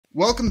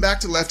Welcome back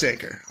to Left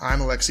Anchor.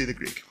 I'm Alexei the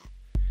Greek.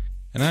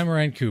 And I'm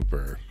Ryan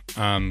Cooper.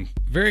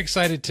 Very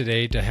excited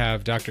today to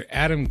have Dr.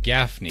 Adam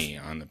Gaffney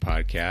on the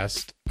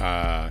podcast.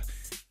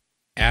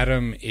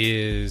 Adam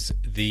is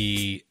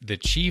the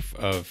chief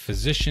of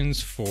physicians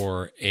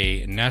for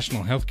a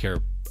national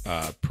healthcare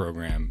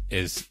program.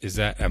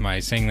 Am I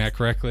saying that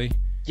correctly?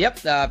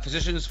 Yep,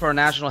 Physicians for a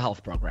National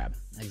Health Program.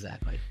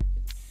 Exactly.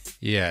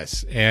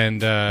 Yes,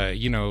 and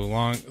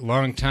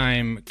long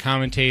time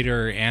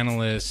commentator,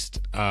 analyst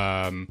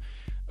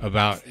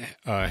about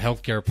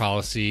healthcare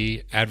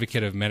policy,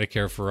 advocate of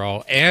Medicare for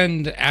all,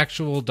 and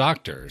actual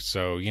doctor.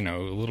 So a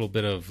little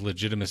bit of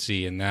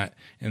legitimacy in that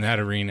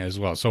arena as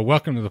well. So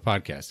welcome to the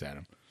podcast,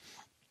 Adam.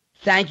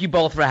 Thank you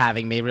both for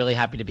having me. Really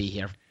happy to be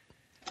here.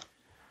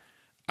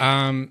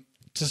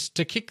 Just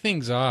to kick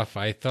things off,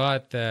 I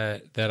thought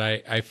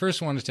that I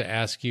first wanted to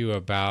ask you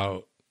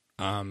about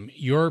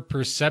your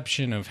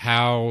perception of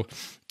how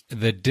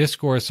the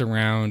discourse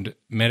around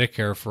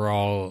Medicare for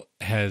all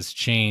has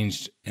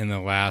changed in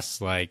the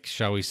last,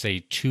 shall we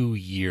say, 2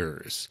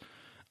 years.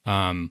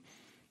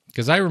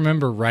 Because I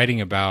remember writing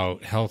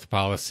about health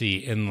policy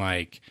in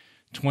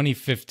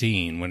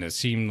 2015 when it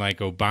seemed like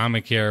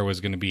Obamacare was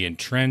going to be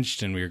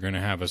entrenched and we were going to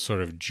have a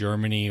sort of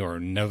Germany or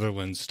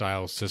Netherlands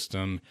style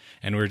system,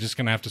 and we were just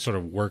going to have to sort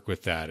of work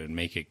with that and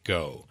make it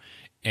go.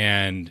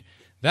 And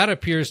that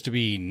appears to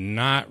be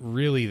not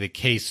really the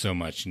case so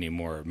much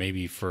anymore,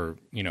 maybe for,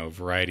 a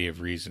variety of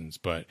reasons.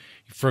 But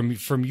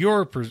from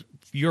your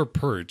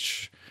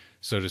perch,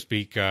 so to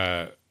speak,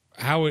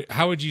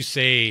 how would you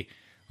say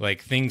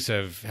things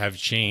have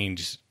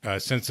changed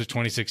since the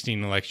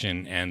 2016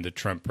 election and the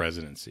Trump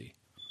presidency?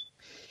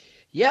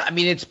 Yeah,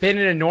 it's been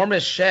an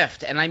enormous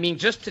shift. And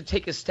just to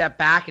take a step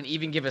back and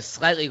even give a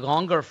slightly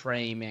longer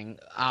framing,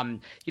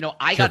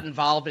 I got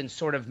involved in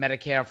sort of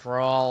Medicare for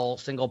all,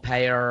 single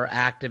payer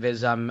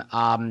activism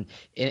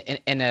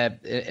in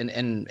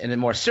a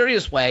more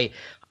serious way.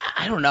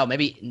 I don't know,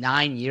 maybe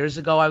 9 years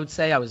ago, I would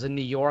say. I was in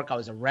New York. I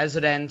was a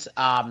resident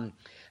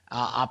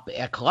up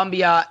at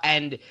Columbia.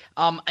 And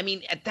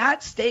at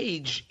that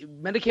stage,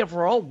 Medicare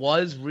for all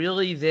was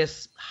really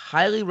this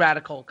highly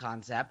radical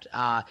concept.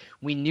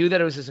 We knew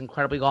that it was this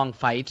incredibly long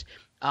fight.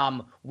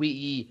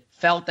 We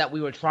felt that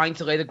we were trying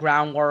to lay the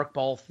groundwork,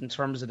 both in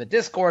terms of the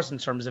discourse, in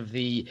terms of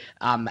the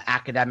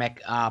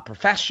academic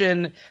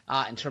profession,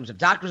 in terms of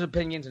doctors'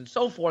 opinions and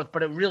so forth.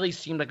 But it really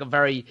seemed like a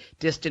very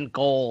distant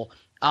goal.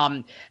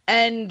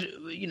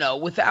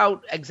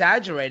 Without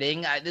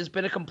exaggerating, there's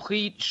been a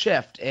complete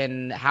shift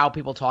in how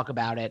people talk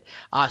about it.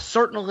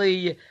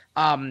 Certainly,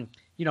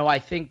 I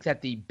think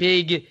that the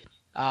big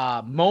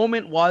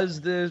moment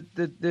was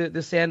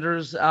the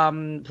Sanders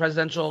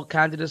presidential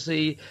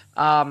candidacy,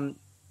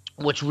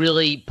 which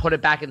really put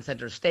it back in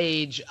center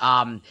stage.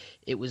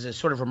 It was a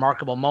sort of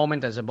remarkable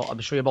moment, as I'm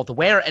sure you're both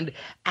aware. And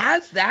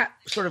as that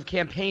sort of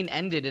campaign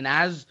ended and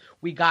as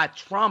we got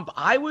Trump,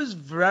 I was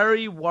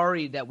very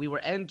worried that we were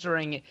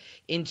entering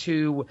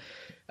into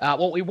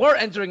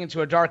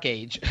a dark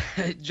age,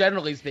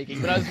 generally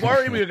speaking. But I was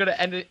worried we were going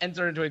to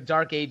enter into a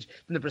dark age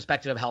from the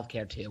perspective of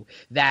healthcare, too.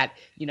 That,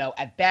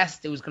 at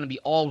best, it was going to be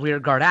all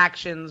rearguard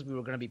actions. We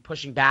were going to be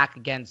pushing back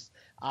against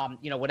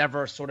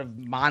whatever sort of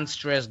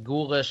monstrous,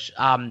 ghoulish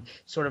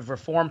sort of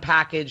reform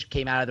package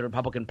came out of the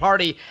Republican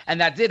Party.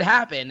 And that did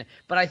happen,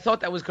 but I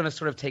thought that was going to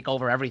sort of take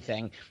over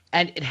everything.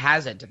 And it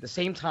hasn't. At the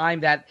same time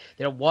that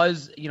there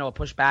was, a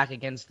pushback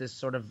against this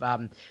sort of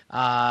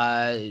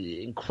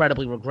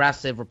incredibly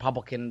regressive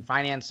Republican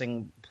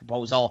financing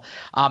proposal,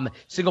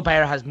 single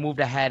payer has moved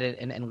ahead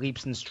in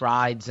leaps and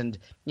strides. And,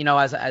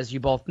 as you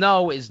both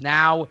know, is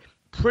now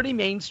pretty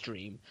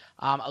mainstream,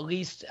 at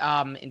least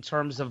in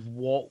terms of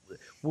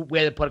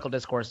where the political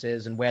discourse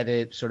is and where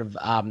the sort of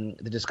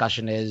the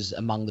discussion is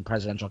among the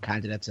presidential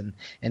candidates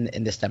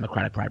in this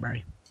Democratic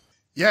primary.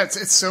 Yeah,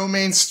 it's so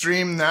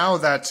mainstream now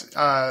that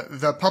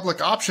the public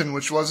option,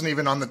 which wasn't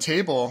even on the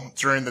table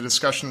during the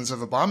discussions of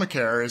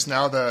Obamacare, is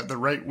now the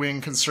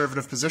right-wing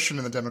conservative position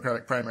in the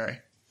Democratic primary.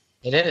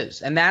 It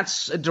is, and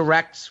that's a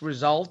direct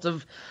result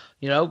of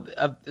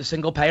a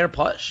single payer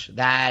push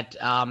that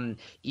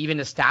even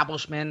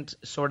establishment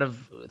sort of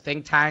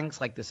think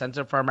tanks like the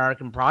Center for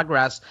American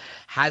Progress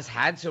has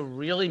had to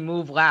really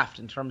move left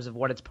in terms of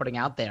what it's putting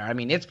out there.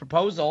 Its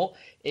proposal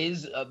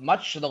is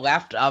much to the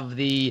left of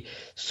the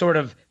sort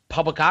of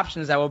public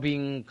options that were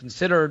being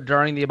considered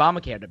during the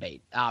Obamacare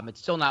debate.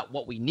 It's still not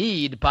what we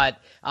need, but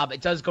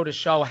it does go to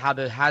show how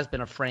there has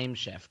been a frame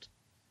shift.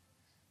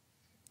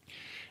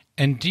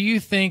 And do you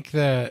think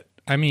that,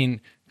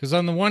 because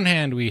on the one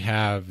hand, we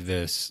have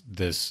this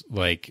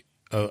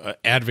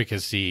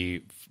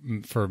advocacy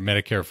for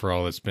Medicare for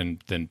all that's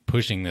been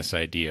pushing this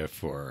idea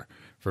for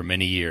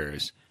many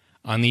years.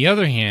 On the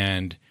other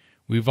hand,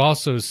 we've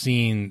also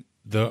seen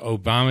the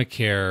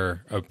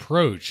Obamacare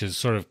approach has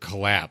sort of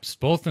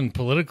collapsed, both in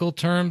political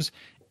terms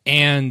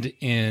and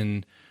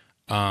in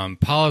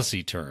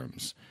policy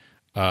terms.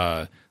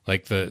 They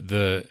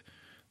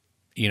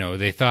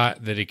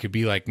thought that it could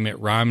be like Mitt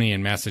Romney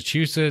in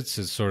Massachusetts,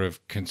 a sort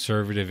of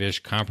conservative-ish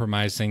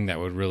compromise thing that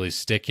would really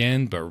stick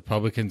in, but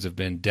Republicans have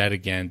been dead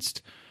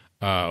against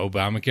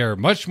Obamacare,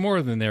 much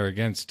more than they're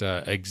against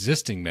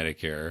existing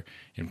Medicare,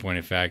 in point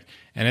of fact.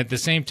 And at the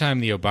same time,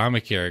 the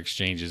Obamacare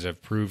exchanges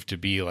have proved to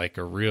be like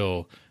a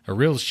real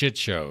shit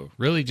show,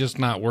 really just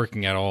not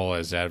working at all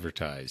as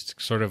advertised,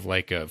 sort of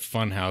like a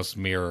funhouse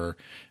mirror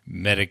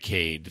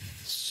Medicaid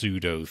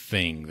pseudo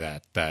thing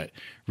that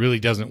really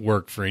doesn't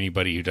work for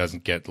anybody who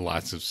doesn't get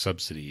lots of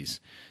subsidies.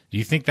 Do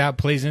you think that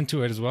plays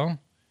into it as well?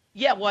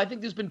 Yeah, well, I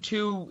think there's been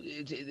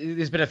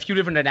a few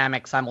different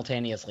dynamics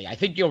simultaneously. I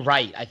think you're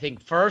right. I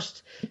think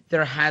first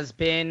there has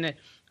been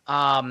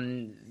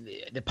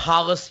the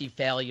policy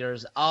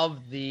failures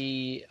of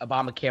the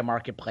Obamacare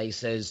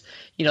marketplaces.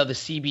 The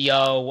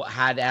CBO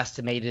had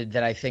estimated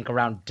that I think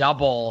around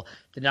double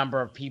the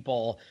number of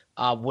people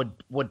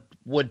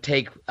would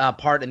take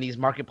part in these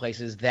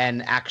marketplaces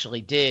than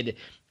actually did.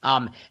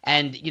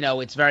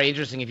 It's very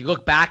interesting. If you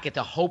look back at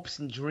the hopes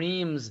and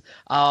dreams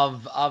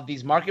of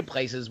these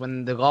marketplaces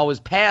when the law was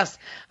passed,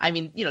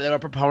 there were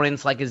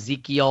proponents like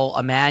Ezekiel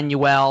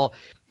Emanuel,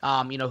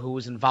 who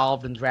was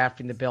involved in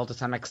drafting the bill to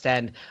some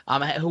extent,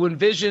 who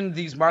envisioned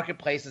these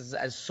marketplaces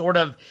as sort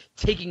of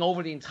taking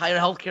over the entire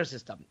healthcare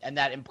system, and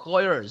that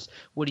employers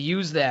would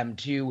use them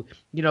to,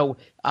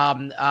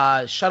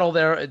 shuttle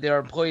their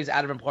employees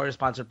out of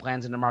employer-sponsored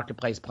plans into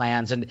marketplace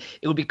plans, and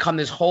it would become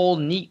this whole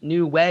neat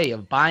new way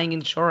of buying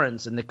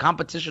insurance, and the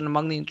competition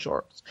among the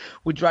insurers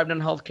would drive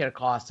down healthcare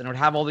costs, and it would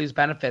have all these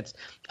benefits.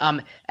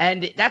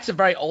 And that's a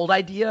very old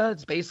idea.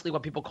 It's basically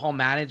what people call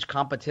managed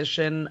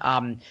competition,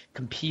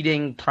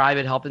 competing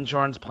private health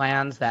insurance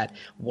plans that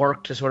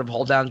work to sort of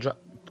hold down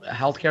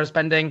healthcare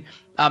spending.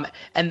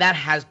 And that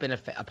has been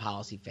a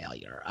policy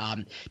failure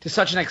to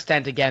such an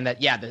extent, again,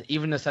 that,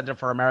 even the Center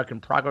for American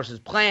Progress's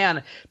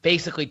plan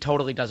basically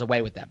totally does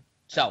away with them.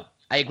 So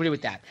I agree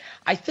with that.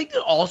 I think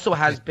there also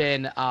has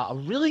been a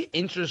really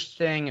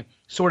interesting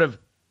sort of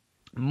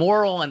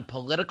moral and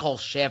political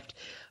shift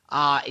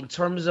in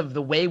terms of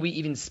the way we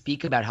even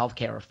speak about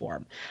healthcare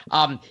reform.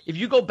 If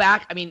you go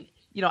back,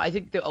 I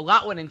think a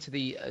lot went into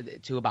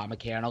to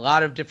Obamacare, and a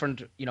lot of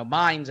different,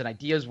 minds and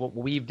ideas were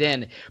weaved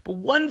in. But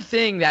one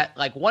thing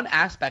one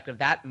aspect of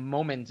that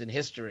moment in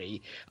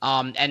history,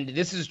 and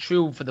this is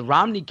true for the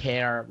Romney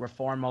Care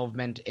reform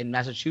movement in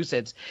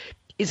Massachusetts,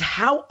 is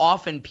how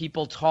often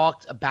people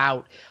talked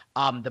about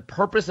the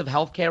purpose of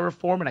healthcare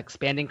reform and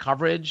expanding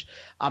coverage.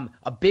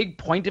 A big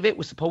point of it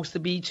was supposed to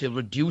be to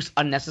reduce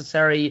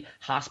unnecessary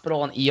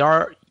hospital and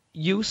ER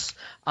use.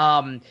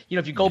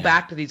 If you go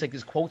back to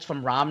these quotes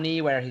from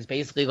Romney where he's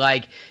basically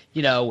like,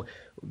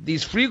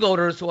 these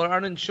freeloaders who are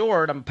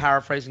uninsured, I'm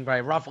paraphrasing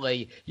very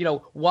roughly,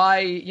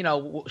 why,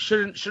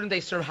 shouldn't they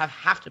sort of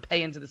have to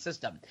pay into the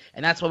system?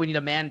 And that's why we need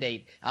a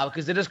mandate,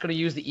 because they're just going to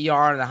use the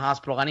ER in the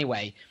hospital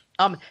anyway.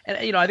 I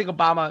think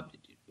Obama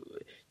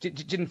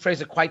didn't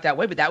phrase it quite that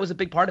way, but that was a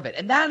big part of it.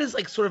 And that is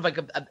sort of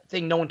a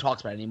thing no one talks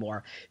about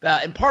anymore,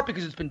 in part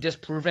because it's been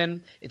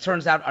disproven. It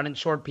turns out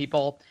uninsured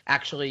people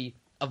actually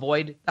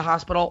avoid the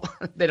hospital.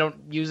 They don't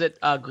use it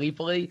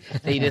gleefully.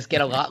 They just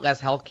get a lot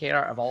less health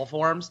care of all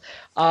forms.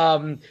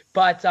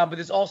 But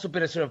there's also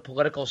been a sort of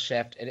political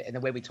shift in the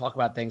way we talk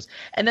about things.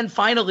 And then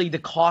finally, the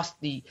cost,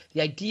 the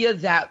idea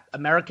that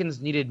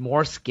Americans needed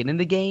more skin in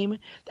the game,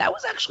 that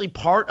was actually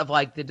part of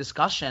the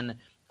discussion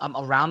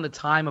around the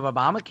time of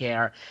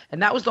Obamacare.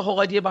 And that was the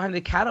whole idea behind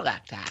the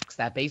Cadillac tax,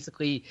 that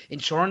basically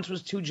insurance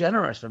was too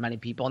generous for many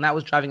people, and that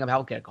was driving up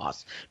healthcare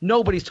costs.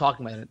 Nobody's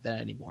talking about that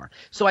anymore.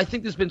 So I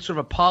think there's been sort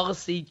of a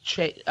policy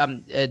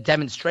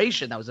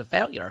demonstration that was a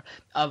failure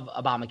of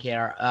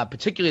Obamacare,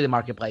 particularly the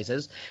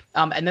marketplaces.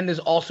 And then there's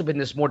also been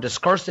this more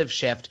discursive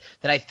shift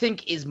that I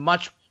think is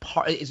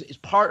is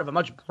part of a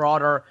much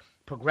broader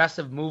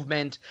progressive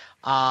movement,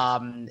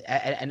 and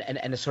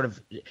a sort of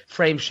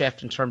frame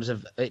shift in terms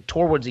of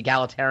towards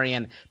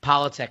egalitarian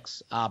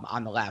politics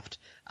on the left.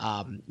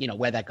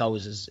 Where that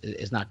goes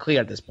is not clear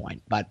at this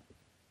point, but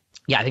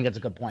I think that's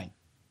a good point.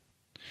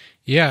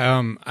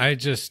 Yeah, I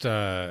just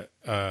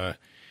I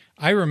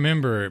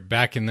remember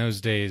back in those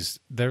days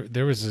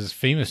there was this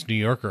famous New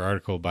Yorker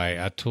article by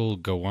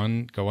Atul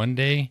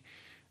Gawande,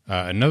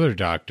 another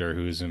doctor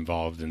who's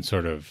involved in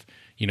sort of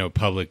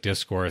public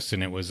discourse,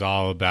 and it was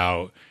all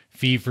about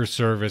fee for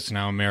service.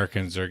 Now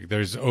Americans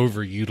there's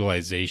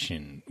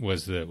overutilization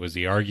was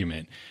the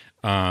argument.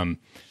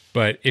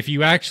 But if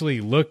you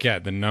actually look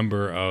at the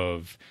number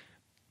of,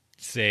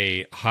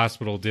 say,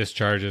 hospital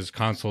discharges,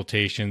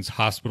 consultations,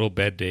 hospital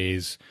bed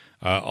days,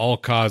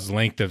 all-cause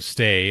length of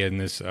stay, and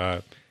this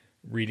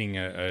reading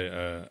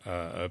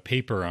a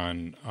paper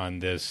on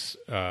this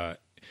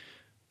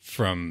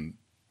from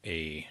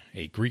a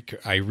Greek,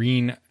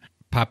 Irene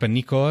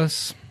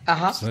Papanikolaou.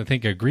 So I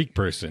think a Greek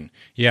person.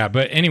 Yeah,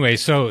 but anyway,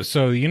 so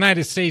the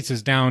United States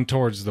is down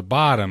towards the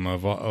bottom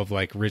of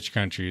rich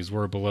countries.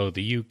 We're below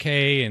the UK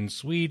and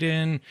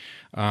Sweden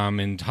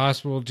in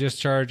hospital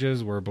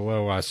discharges. We're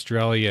below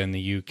Australia and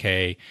the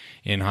UK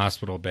in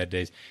hospital bed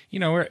days.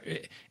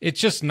 It's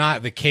just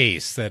not the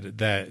case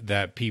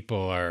that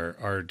people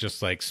are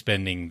just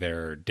spending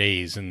their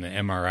days in the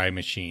MRI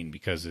machine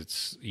because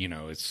it's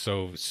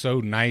so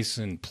nice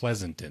and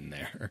pleasant in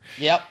there.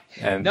 Yep.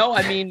 No,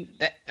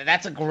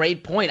 that's a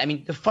great point. I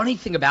mean, the funny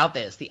thing about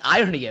this, the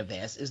irony of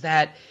this, is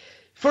that,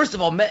 first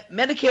of all,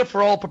 Medicare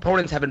for All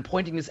proponents have been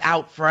pointing this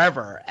out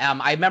forever.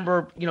 I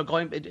remember,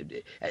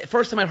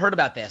 first time I heard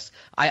about this,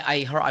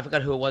 I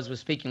forgot who it was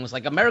speaking, was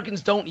like,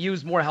 Americans don't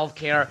use more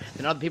healthcare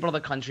than other people in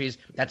other countries.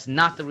 That's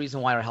not the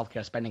reason why our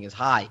healthcare spending is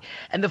high.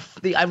 And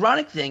the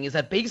ironic thing is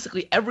that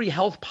basically every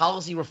health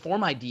policy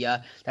reform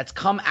idea that's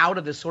come out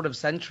of this sort of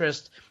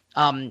centrist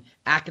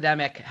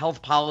academic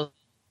health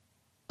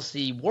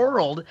policy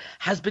world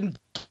has been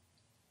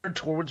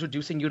towards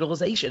reducing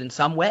utilization in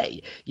some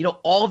way.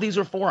 All of these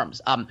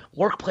reforms,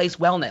 workplace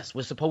wellness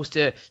was supposed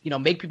to,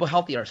 make people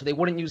healthier so they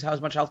wouldn't use as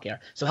much healthcare,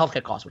 so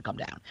healthcare costs would come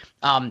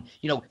down.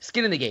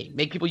 Skin in the game,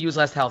 make people use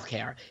less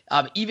healthcare.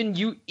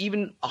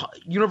 Even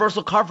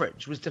universal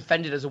coverage was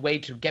defended as a way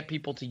to get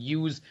people to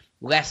use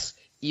less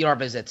ER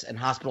visits and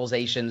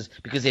hospitalizations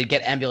because they'd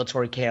get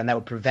ambulatory care, and that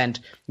would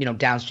prevent,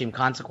 downstream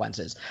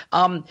consequences.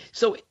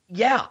 So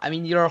yeah, I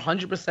mean, you're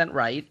 100%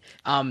 right.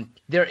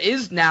 There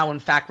is now, in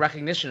fact,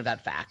 recognition of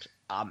that fact,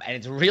 and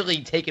it's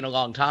really taken a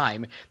long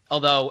time.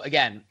 Although,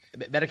 again,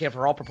 Medicare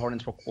for All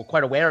proponents were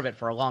quite aware of it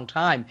for a long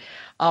time.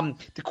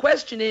 The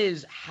question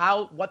is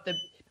how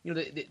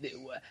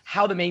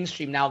the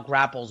mainstream now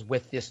grapples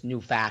with this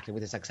new fact and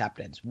with this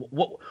acceptance.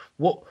 What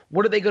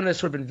are they going to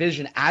sort of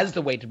envision as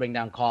the way to bring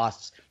down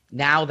costs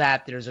now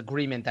that there's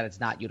agreement that it's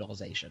not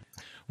utilization?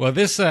 Well,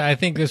 this I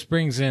think this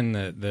brings in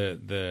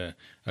the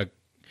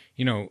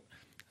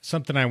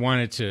something I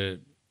wanted to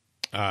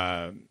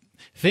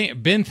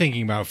been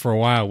thinking about for a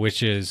while,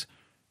 which is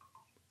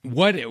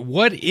what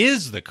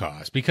is the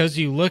cost? Because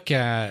you look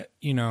at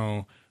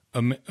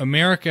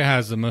America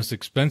has the most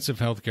expensive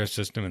healthcare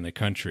system in the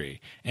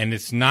country, and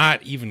it's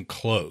not even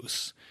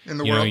close. In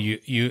the world,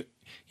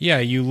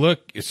 you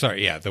look.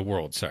 Sorry, the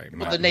world. Sorry,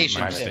 the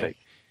nation. My mistake.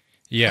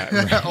 Yeah.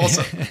 Right.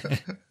 Also,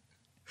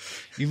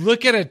 you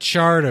look at a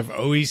chart of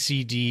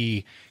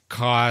OECD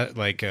cost,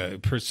 like a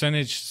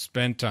percentage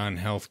spent on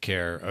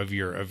healthcare of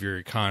your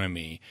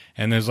economy,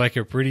 and there's like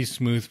a pretty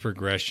smooth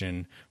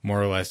progression,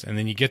 more or less. And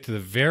then you get to the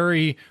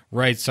very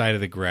right side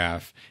of the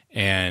graph,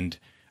 and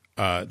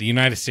the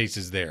United States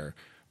is there,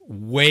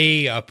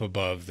 way up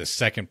above the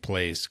second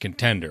place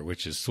contender,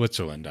 which is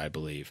Switzerland, I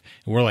believe.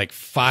 And we're like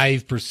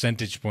 5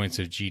 percentage points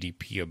of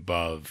GDP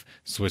above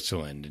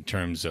Switzerland in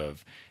terms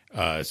of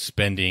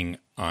spending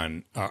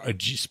on a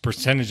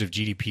percentage of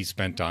GDP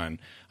spent on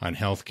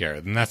healthcare,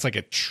 and that's like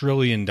 $1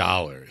 trillion.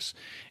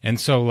 And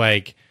so,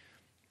 like,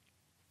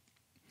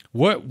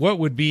 what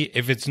would be,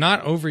 if it's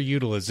not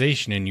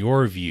overutilization in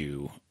your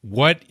view,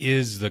 what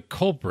is the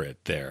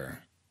culprit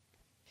there?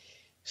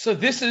 So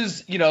this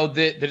is,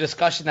 the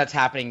discussion that's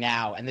happening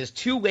now, and there's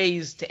two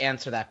ways to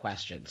answer that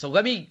question. So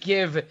let me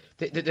give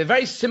the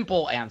very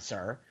simple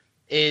answer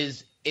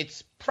is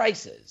it's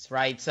prices,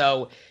 right?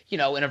 So, in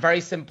a very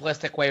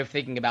simplistic way of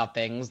thinking about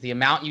things, the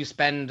amount you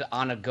spend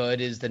on a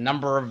good is the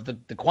number of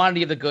the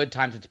quantity of the good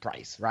times its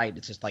price, right?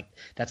 It's just like,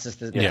 that's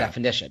just the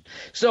definition.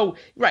 So,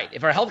 right,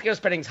 if our healthcare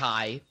spending is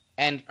high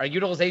and our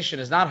utilization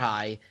is not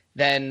high,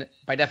 then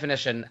by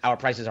definition, our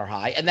prices are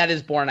high. And that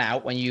is borne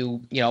out when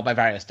by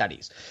various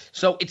studies.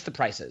 So it's the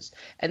prices.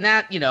 And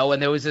that,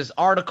 and there was this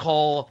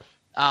article,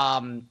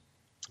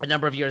 a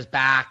number of years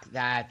back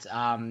that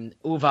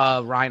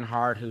Uwe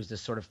Reinhardt, who's this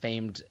sort of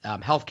famed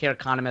healthcare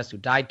economist who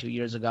died 2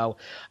 years ago,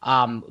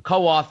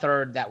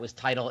 co-authored that was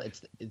titled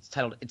 "It's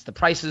the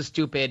Price is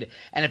Stupid,"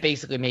 and it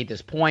basically made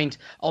this point.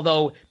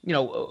 Although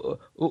Uwe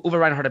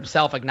Reinhardt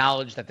himself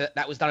acknowledged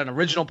that was not an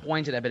original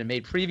point; it had been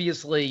made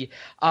previously.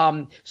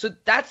 So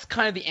that's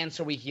kind of the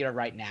answer we hear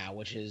right now,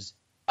 which is,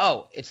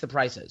 oh, it's the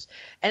prices.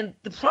 And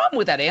the problem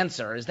with that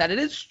answer is that it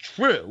is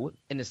true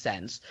in a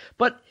sense,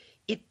 but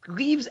it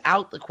leaves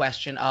out the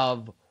question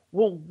of,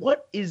 well,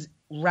 what is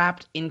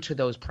wrapped into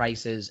those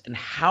prices, and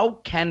how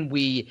can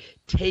we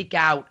take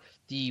out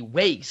the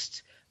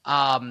waste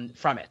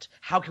from it?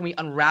 How can we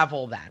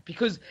unravel that?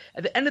 Because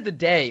at the end of the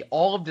day,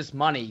 all of this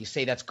money,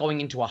 say, that's going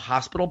into a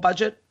hospital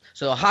budget.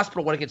 So the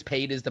hospital, what it gets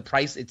paid is the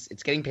price.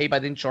 It's getting paid by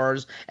the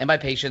insurers and by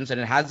patients, and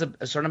it has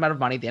a certain amount of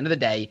money at the end of the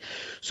day.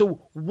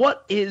 So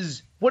what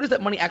is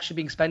that money actually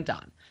being spent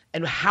on,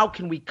 and how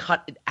can we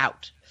cut it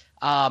out?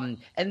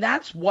 And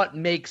that's what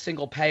makes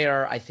single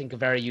payer, I think, a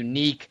very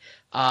unique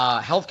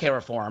healthcare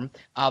reform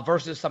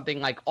versus something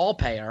like all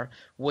payer,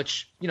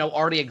 which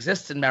already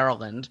exists in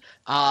Maryland,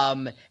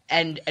 and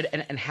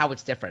how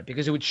it's different,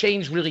 because it would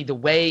change really the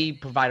way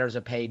providers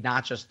are paid,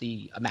 not just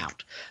the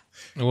amount.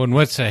 Well,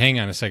 and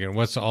hang on a second,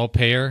 what's all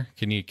payer?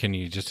 Can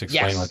you just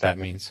explain what that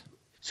means?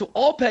 So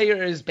all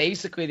payer is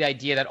basically the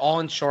idea that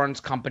all insurance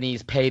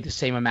companies pay the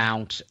same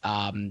amount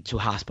to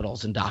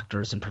hospitals and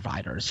doctors and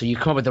providers. So you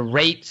come up with a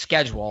rate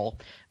schedule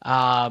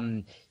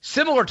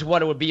similar to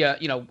what it would be,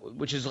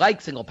 which is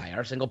like single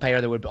payer. Single payer,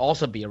 there would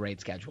also be a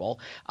rate schedule.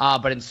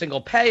 But in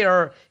single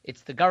payer,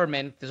 it's the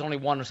government. There's only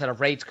one set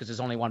of rates because there's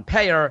only one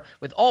payer.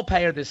 With all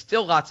payer, there's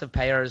still lots of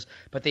payers,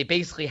 but they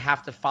basically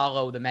have to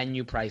follow the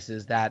menu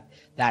prices that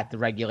the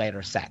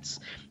regulator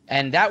sets.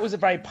 And that was a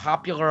very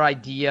popular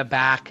idea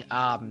back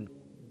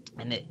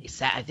and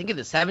I think in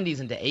the 70s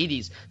into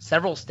 80s,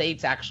 several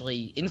states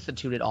actually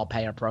instituted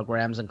all-payer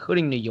programs,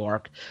 including New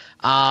York.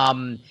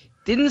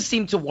 Didn't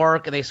seem to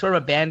work, and they sort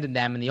of abandoned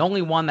them. And the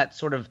only one that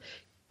sort of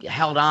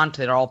held on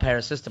to their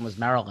all-payer system was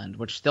Maryland,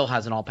 which still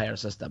has an all-payer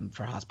system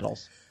for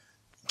hospitals.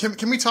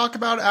 Can we talk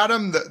about,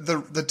 Adam,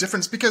 the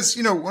difference? Because,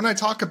 when I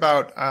talk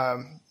about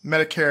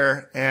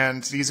Medicare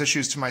and these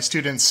issues to my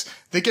students,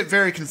 they get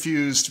very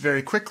confused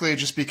very quickly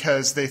just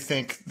because they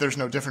think there's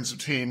no difference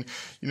between,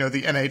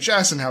 the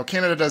NHS and how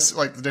Canada does,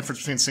 like the difference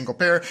between single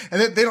payer.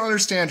 And they don't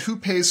understand who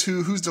pays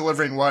who's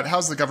delivering what,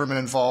 how's the government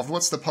involved,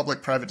 what's the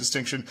public-private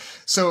distinction.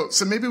 So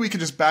maybe we could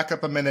just back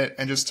up a minute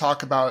and just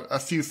talk about a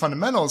few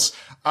fundamentals.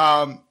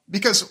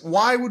 Because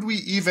why would we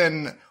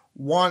even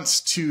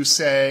wants to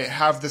say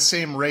have the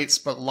same rates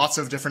but lots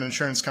of different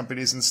insurance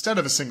companies instead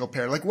of a single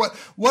payer? Like what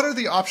are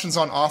the options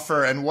on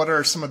offer, and what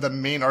are some of the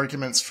main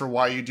arguments for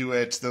why you do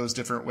it those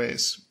different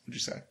ways, would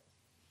you say?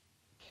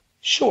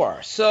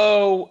 Sure.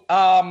 So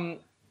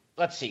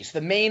let's see. So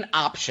the main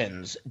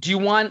options, do you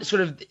want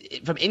sort of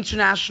from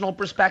international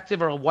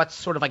perspective, or what's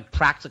sort of like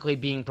practically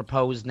being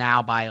proposed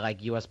now by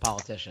like U.S.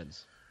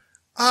 politicians?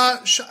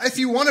 If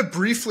you want to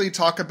briefly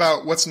talk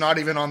about what's not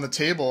even on the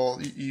table,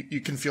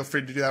 you can feel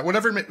free to do that.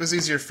 Whatever was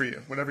easier for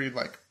you, whatever you'd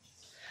like.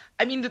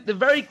 I mean, the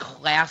very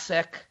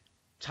classic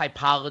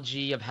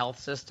typology of health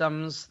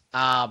systems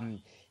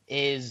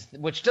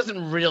which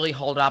doesn't really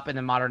hold up in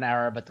the modern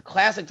era, but the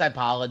classic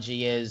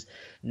typology is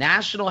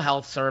national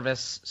health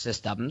service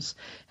systems,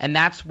 and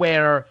that's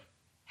where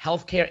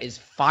healthcare is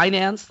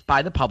financed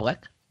by the public,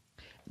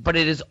 but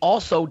it is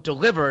also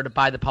delivered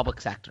by the public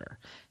sector.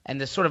 And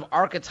the sort of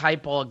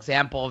archetypal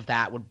example of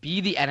that would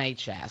be the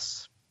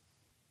NHS.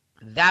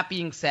 That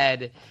being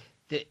said,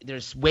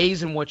 there's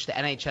ways in which the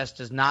NHS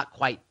does not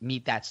quite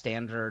meet that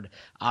standard.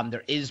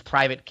 There is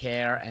private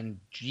care, and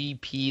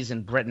GPs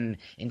in Britain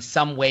in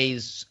some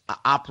ways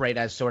operate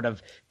as sort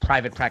of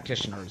private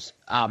practitioners.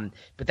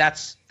 But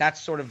that's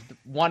sort of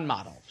one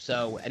model.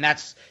 So, and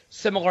that's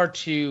similar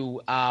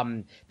to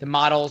the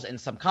models in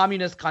some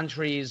communist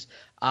countries,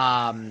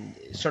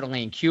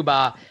 certainly in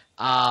Cuba,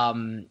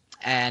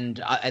 and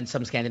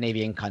some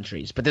Scandinavian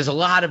countries. But there's a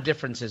lot of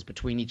differences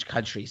between each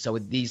country. So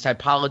these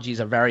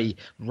typologies are very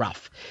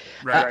rough.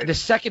 Right. The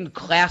second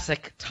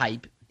classic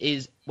type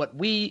is what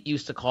we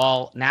used to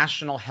call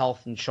national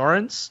health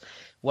insurance,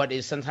 what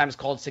is sometimes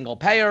called single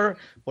payer,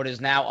 what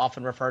is now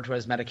often referred to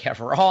as Medicare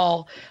for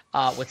all,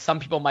 what some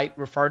people might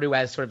refer to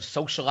as sort of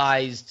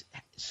socialized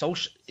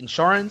social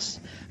insurance.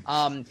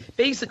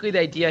 Basically, the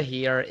idea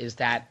here is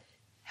that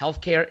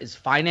healthcare is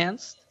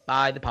financed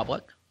by the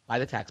public, by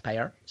the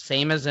taxpayer,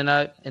 same as in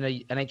a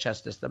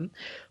NHS system,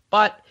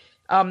 but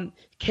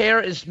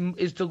care is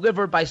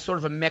delivered by sort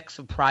of a mix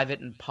of private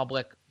and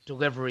public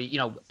delivery,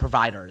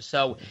 providers.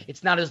 So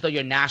it's not as though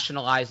you're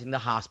nationalizing the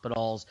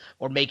hospitals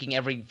or making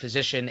every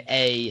physician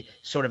a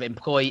sort of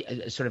employee,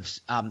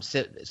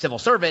 civil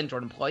servant or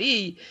an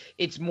employee.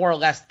 It's more or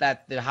less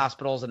that the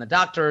hospitals and the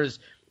doctors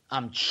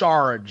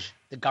charge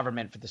the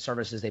government for the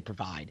services they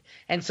provide.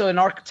 And so an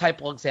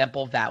archetypal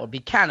example of that would be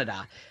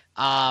Canada.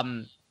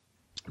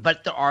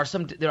 But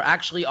there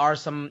actually are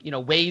some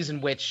ways in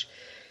which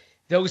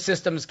those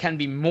systems can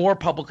be more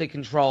publicly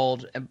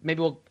controlled, and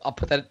maybe I'll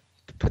put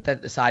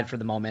that aside for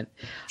the moment.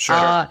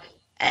 Sure.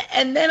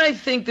 And then I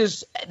think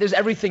there's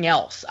everything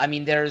else. I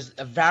mean, there's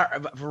a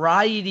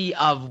variety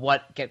of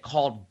what get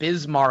called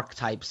Bismarck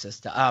type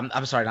system.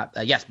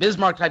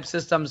 Bismarck type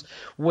systems,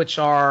 which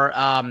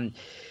are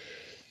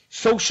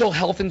social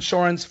health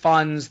insurance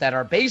funds that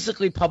are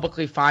basically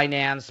publicly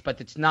financed, but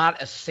it's not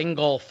a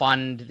single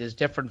fund. There's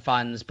different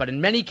funds. But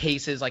in many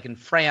cases, like in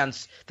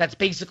France, that's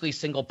basically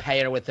single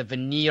payer with a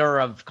veneer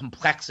of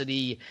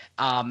complexity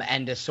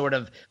and a sort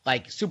of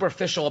like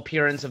superficial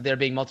appearance of there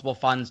being multiple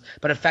funds,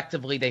 but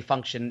effectively they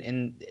function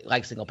in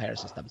like single payer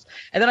systems.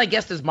 And then I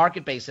guess there's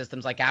market-based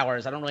systems like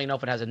ours. I don't really know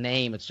if it has a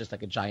name. It's just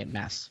like a giant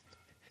mess.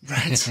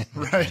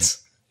 Right.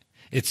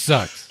 It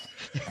sucks.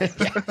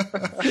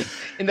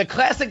 In the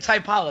classic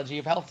typology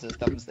of health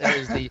systems, there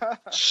is the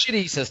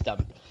shitty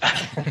system.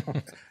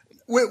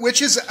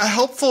 Which is a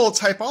helpful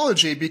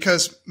typology,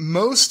 because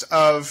most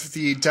of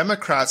the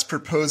Democrats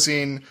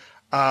proposing,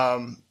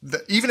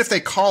 even if they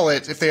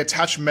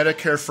attach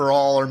Medicare for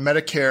all or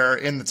Medicare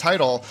in the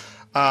title,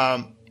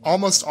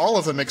 almost all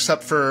of them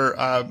except for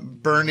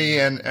Bernie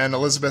and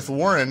Elizabeth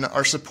Warren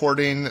are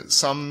supporting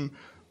some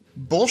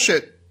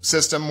bullshit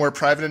system where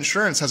private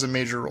insurance has a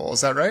major role.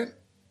 Is that right?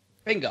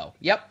 Bingo.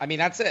 Yep. I mean,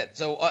 that's it.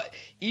 So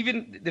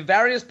even the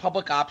various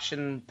public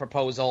option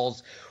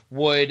proposals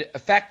would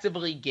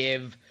effectively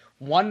give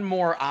one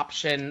more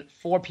option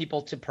for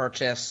people to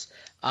purchase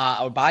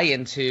or buy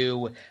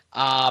into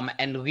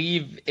and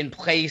leave in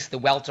place the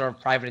welter of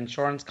private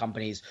insurance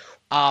companies.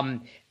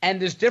 And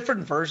there's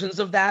different versions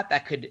of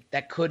that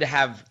could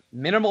have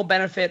minimal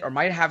benefit or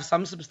might have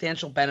some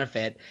substantial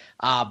benefit,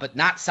 but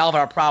not solve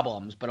our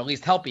problems, but at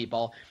least help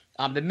people.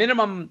 The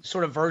minimum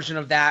sort of version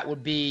of that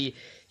would be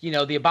the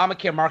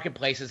Obamacare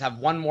marketplaces have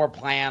one more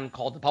plan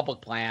called the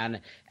public plan,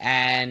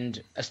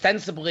 and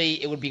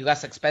ostensibly it would be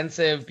less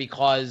expensive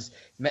because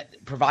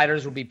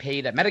providers would be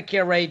paid at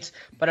Medicare rates,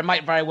 but it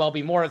might very well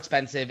be more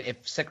expensive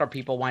if sicker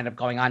people wind up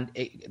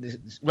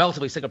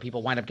relatively sicker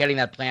people wind up getting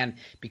that plan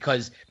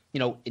because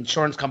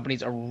insurance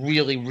companies are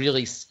really,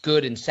 really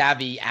good and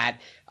savvy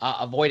at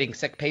avoiding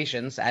sick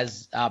patients,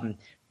 as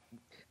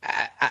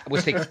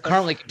which they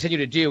currently continue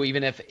to do,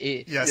 even if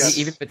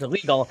it's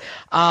illegal.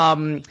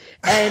 That's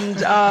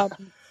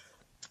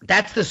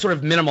the sort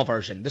of minimal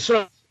version. The sort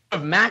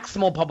of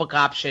maximal public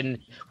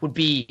option would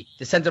be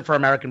the Center for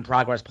American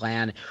Progress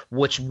plan,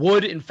 which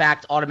would in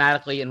fact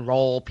automatically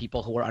enroll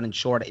people who are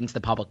uninsured into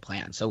the public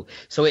plan. So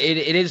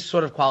it is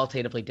sort of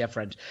qualitatively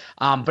different.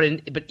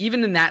 But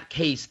even in that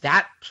case,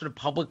 that sort of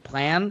public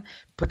plan,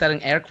 put that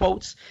in air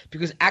quotes,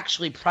 because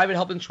actually private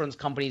health insurance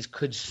companies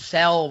could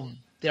sell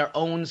their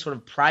own sort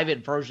of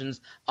private versions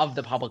of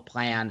the public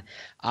plan,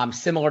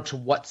 similar to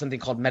what something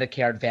called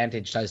Medicare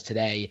Advantage does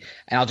today.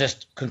 And I'll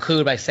just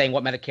conclude by saying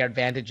what Medicare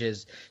Advantage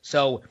is.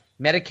 So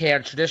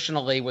Medicare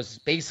traditionally was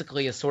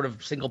basically a sort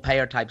of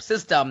single-payer type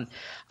system.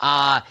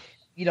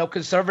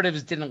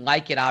 Conservatives didn't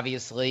like it,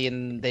 obviously,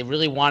 and they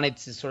really wanted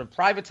to sort of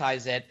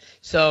privatize it.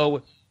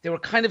 So there were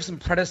kind of some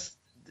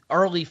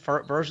early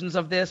versions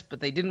of this, but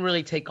they didn't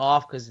really take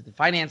off because the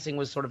financing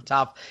was sort of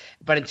tough.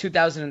 But in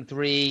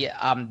 2003,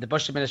 the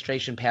Bush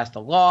administration passed a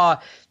law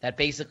that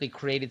basically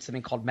created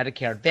something called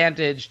Medicare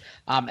Advantage,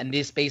 and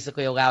this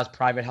basically allows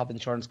private health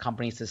insurance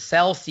companies to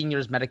sell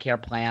seniors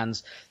Medicare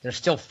plans. They're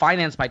still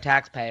financed by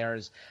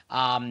taxpayers,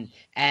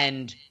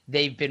 and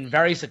they've been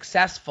very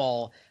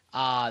successful,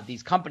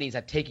 these companies,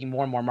 at taking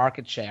more and more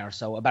market share.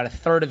 So about a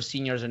third of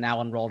seniors are now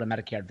enrolled in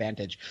Medicare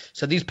Advantage.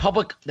 So the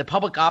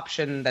public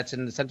option that's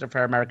in the Center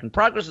for American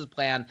Progress's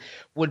plan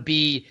would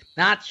be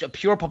not a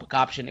pure public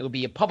option. It would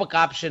be a public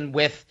option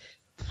with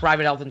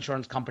private health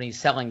insurance companies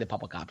selling the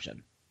public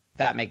option.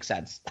 That makes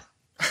sense.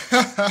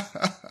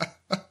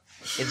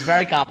 It's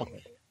very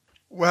complicated.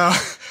 Well,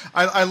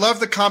 I love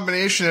the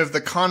combination of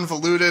the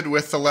convoluted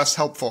with the less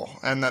helpful,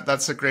 and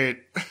that's a great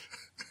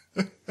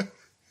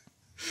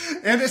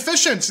and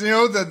efficient.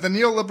 The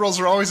neoliberals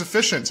are always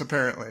efficient,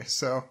 apparently.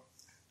 So,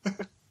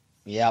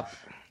 yep.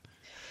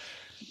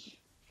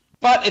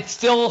 But it's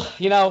still,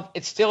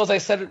 as I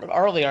said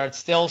earlier, it's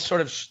still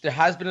there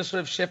has been a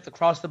sort of shift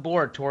across the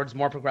board towards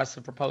more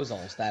progressive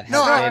proposals that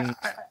have been.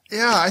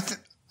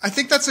 I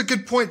think that's a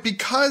good point,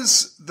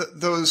 because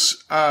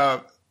those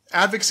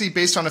advocacy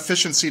based on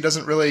efficiency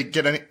doesn't really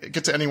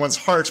get to anyone's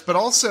heart, but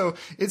also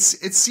it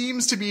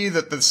seems to be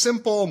that the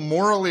simple,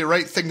 morally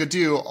right thing to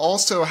do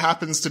also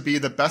happens to be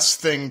the best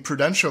thing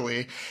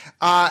prudentially.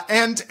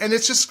 And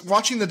it's just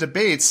watching the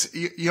debates,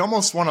 you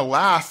almost want to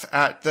laugh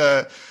at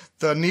the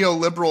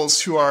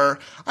neoliberals who are,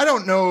 I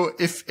don't know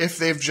if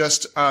they've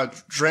just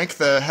drank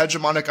the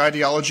hegemonic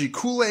ideology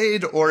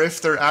Kool-Aid, or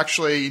if they're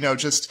actually,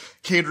 just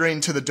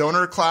catering to the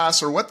donor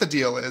class, or what the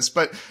deal is.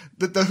 But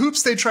the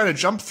hoops they try to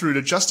jump through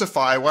to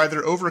justify why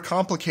they're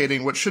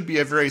overcomplicating what should be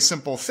a very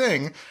simple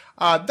thing,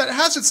 that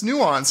has its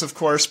nuance, of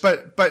course,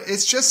 but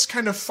it's just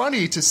kind of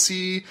funny to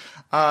see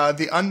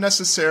the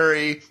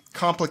unnecessary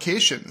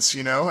complications,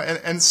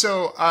 and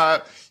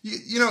so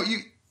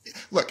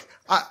look,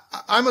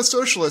 I'm a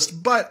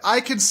socialist, but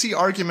I could see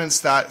arguments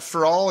that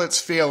for all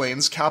its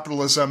failings,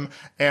 capitalism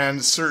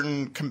and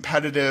certain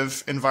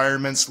competitive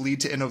environments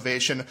lead to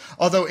innovation.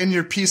 Although in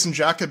your piece in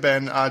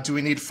Jacobin, Do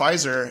We Need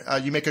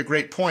Pfizer? You make a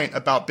great point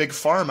about big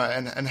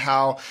pharma and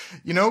how,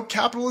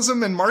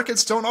 capitalism and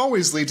markets don't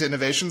always lead to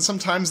innovation.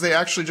 Sometimes they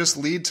actually just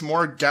lead to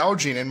more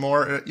gouging and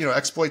more,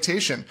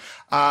 exploitation.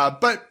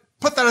 But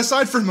put that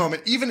aside for a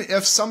moment. Even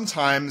if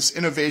sometimes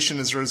innovation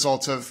is a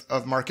result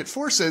of market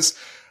forces,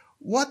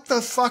 what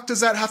the fuck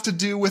does that have to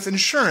do with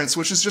insurance,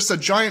 which is just a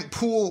giant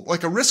pool,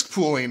 like a risk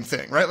pooling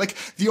thing, right? Like,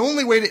 the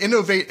only way to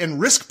innovate in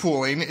risk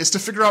pooling is to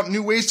figure out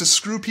new ways to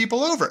screw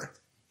people over.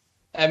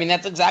 I mean,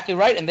 that's exactly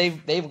right, and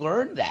they've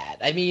learned that.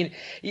 I mean,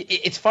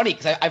 it's funny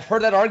because I've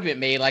heard that argument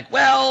made, like,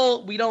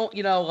 well, we don't,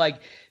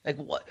 like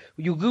what,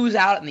 you lose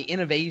out on the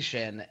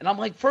innovation, and I'm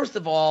like, first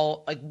of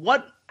all, like,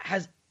 what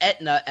has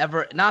Aetna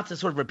ever, not to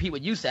sort of repeat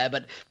what you said,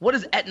 but what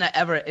has Aetna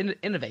ever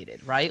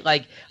innovated, right?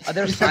 Like, are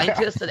there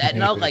scientists at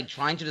Aetna like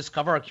trying to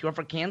discover a cure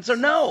for cancer?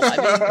 No,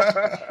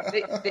 I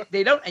mean,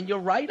 they don't. And you're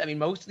right. I mean,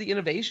 most of the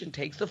innovation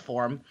takes the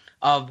form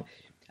of,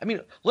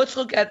 let's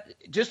look at,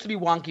 just to be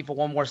wonky for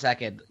one more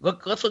second,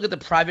 let's look at the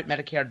private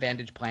Medicare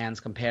Advantage plans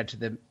compared to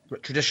the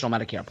traditional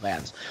Medicare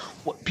plans.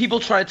 People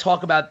try to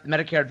talk about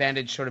Medicare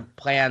Advantage sort of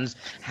plans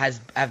as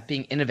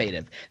being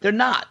innovative. They're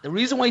not. The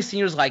reason why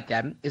seniors like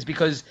them is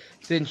because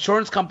the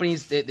insurance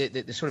companies,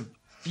 the sort of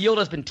field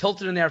has been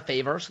tilted in their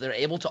favor, so they're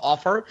able to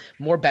offer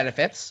more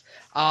benefits.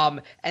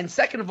 And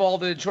second of all,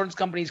 the insurance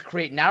companies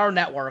create narrow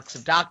networks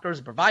of doctors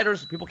and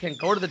providers, so people can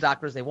go to the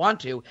doctors they want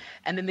to,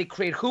 and then they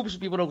create hoops for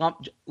people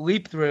to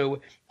leap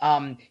through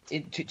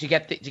to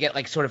get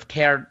like sort of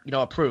care,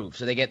 approved.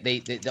 So they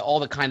get all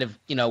the kind of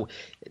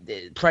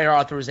prior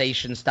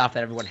authorization stuff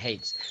that everyone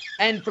hates.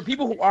 And for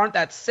people who aren't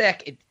that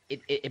sick,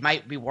 it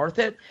might be worth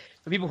it.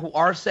 For people who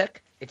are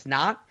sick, it's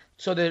not.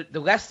 So the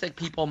less sick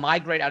people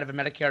migrate out of a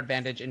Medicare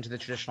Advantage into the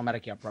traditional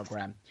Medicare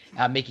program,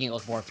 making it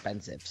look more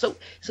expensive. So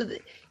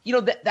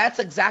that's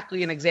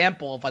exactly an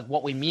example of like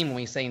what we mean when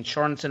we say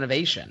insurance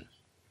innovation.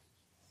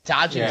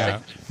 Dodging sick.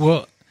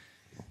 Well,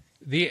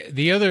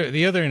 the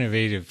other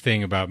innovative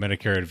thing about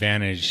Medicare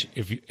Advantage,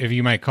 if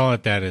you might call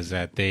it that, is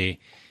that they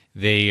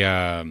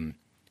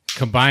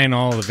combine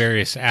all the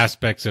various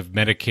aspects of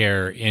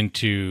Medicare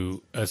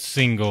into a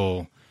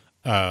single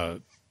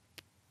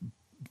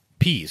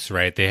piece,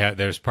 right?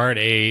 There's Part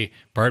A,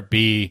 Part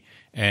B,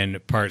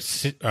 and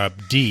Part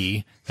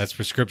D. That's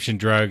prescription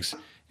drugs,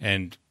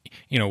 and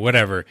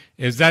whatever.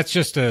 That's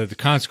just the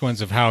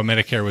consequence of how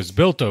Medicare was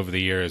built over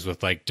the years,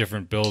 with like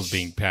different bills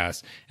being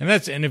passed. And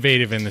that's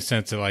innovative in the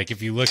sense that, like,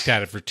 if you looked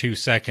at it for 2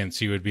 seconds,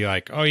 you would be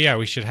like, oh yeah,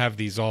 we should have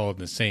these all in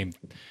the same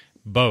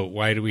boat.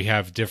 Why do we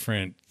have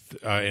different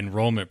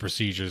enrollment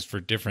procedures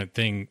for different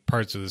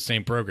parts of the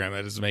same program?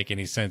 That doesn't make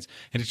any sense.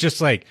 And it's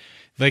just like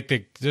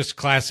this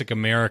classic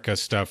America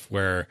stuff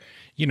where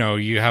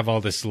you have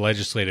all this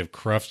legislative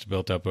cruft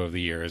built up over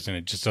the years, and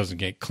it just doesn't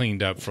get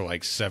cleaned up for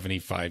like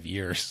 75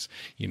 years.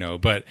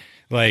 But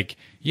like,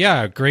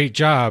 yeah, great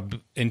job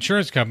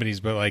insurance companies,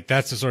 but like,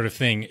 that's the sort of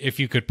thing, if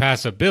you could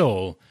pass a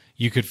bill,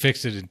 you could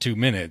fix it in 2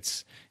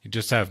 minutes. You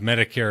just have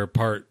Medicare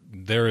part.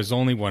 There is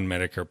only one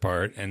Medicare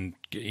part, and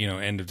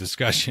end of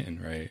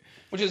discussion, right?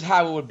 Which is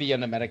how it would be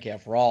under Medicare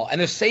for All.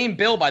 And the same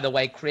bill, by the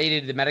way,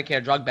 created the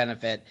Medicare drug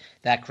benefit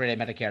that created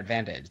Medicare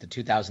Advantage, the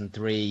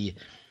 2003,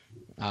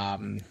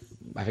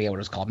 I forget what it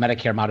was called,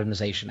 Medicare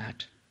Modernization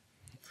Act.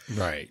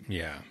 Right,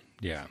 yeah.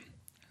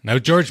 Now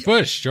George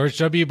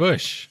W.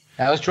 Bush.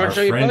 That was George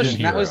W. Bush,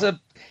 and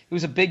it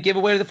was a big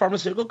giveaway to the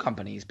pharmaceutical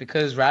companies,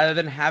 because rather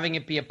than having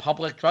it be a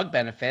public drug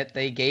benefit,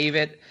 they gave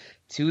it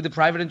to the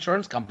private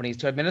insurance companies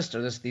to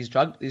administer these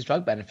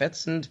drug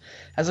benefits, and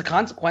as a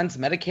consequence,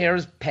 Medicare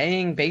is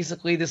paying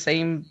basically the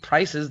same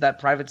prices that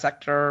private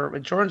sector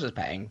insurance is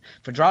paying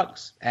for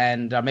drugs,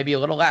 and maybe a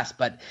little less.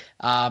 But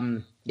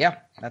there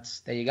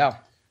you go.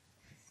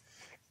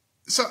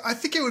 So I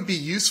think it would be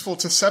useful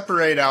to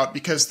separate out,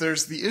 because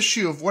there's the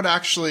issue of what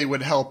actually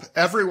would help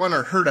everyone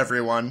or hurt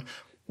everyone.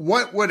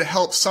 What would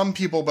help some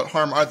people but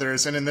harm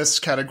others? And in this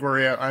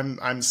category,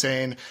 I'm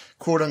saying,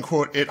 quote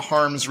unquote, it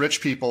harms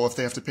rich people if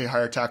they have to pay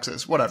higher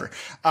taxes, whatever.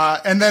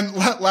 And then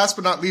last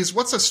but not least,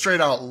 what's a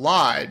straight out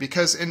lie?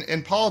 Because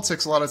in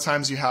politics, a lot of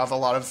times you have a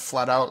lot of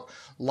flat out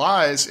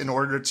lies in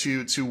order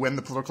to win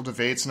the political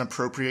debates and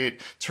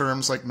appropriate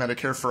terms like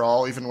Medicare for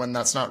All, even when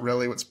that's not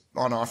really what's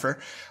on offer.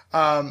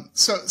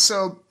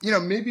 So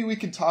maybe we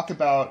could talk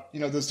about,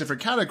 those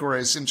different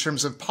categories in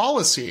terms of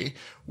policy,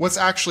 what's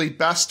actually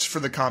best for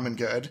the common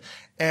good.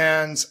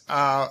 And,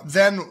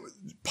 then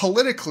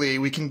politically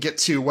we can get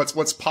to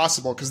what's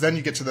possible, because then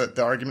you get to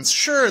the arguments.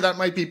 Sure, that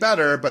might be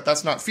better, but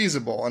that's not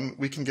feasible. And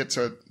we can get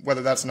to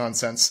whether that's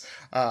nonsense,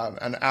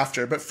 and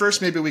after. But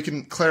first, maybe we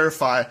can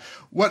clarify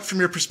what, from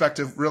your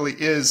perspective, really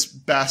is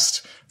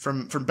best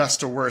from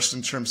best to worst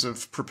in terms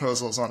of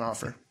proposals on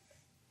offer.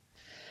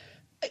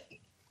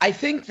 I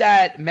think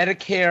that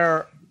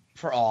Medicare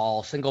for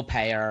All, single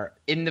payer,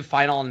 in the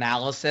final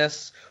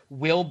analysis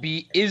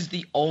is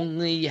the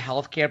only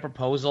healthcare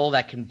proposal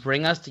that can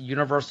bring us to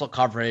universal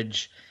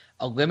coverage,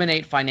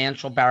 eliminate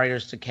financial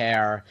barriers to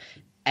care,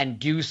 and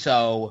do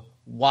so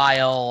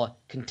while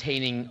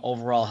containing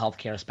overall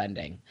healthcare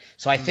spending.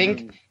 So I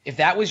think if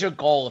that was your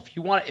goal, if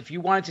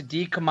you wanted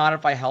to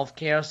decommodify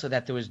healthcare so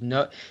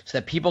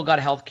that people got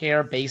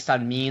healthcare based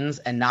on needs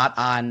and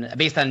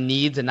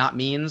not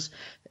means,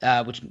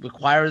 which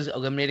requires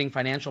eliminating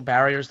financial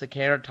barriers to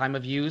care at time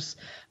of use,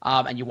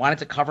 and you want it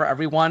to cover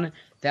everyone,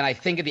 then I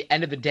think at the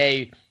end of the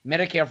day,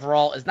 Medicare for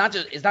All is not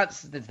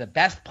the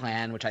best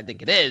plan, which I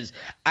think it is.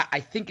 I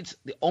think it's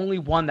the only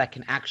one that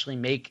can actually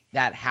make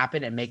that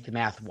happen and make the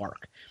math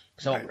work.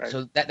 So right.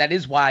 So that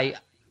is why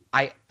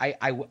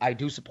I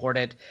do support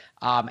it,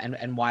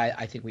 and why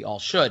I think we all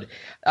should.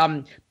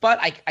 But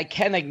I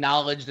can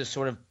acknowledge the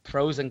sort of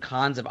pros and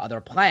cons of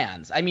other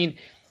plans. I mean,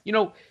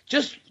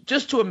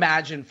 just to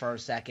imagine for a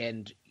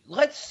second,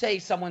 let's say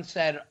someone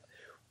said,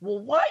 well,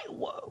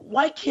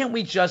 why can't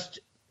we just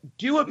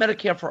do what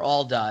Medicare for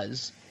All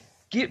does,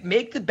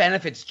 make the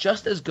benefits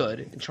just as good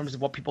in terms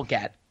of what people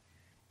get,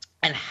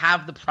 and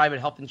have the private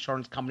health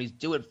insurance companies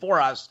do it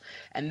for us,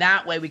 and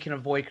that way we can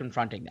avoid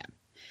confronting them.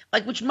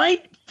 Which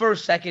might for a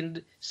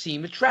second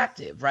seem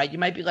attractive, right? You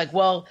might be like,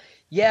 well,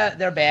 yeah,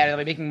 they're bad, they'll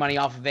be making money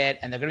off of it,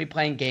 and they're going to be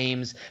playing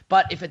games,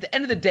 but if at the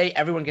end of the day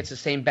everyone gets the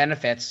same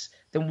benefits,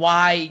 then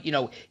why,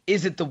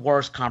 is it the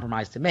worst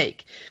compromise to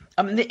make?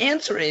 And the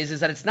answer is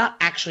that it's not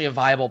actually a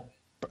viable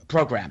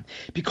program,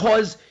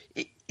 because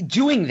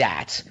doing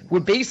that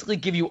would basically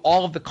give you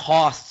all of the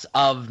costs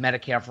of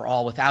Medicare for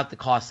all without the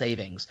cost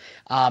savings.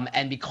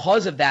 And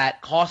because of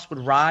that, costs would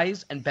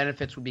rise and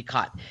benefits would be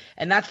cut.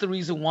 And that's the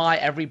reason why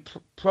every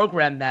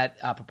program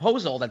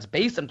proposal that's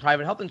based on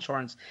private health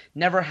insurance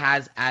never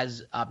has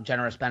as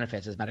generous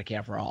benefits as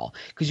Medicare for all,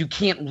 because you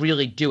can't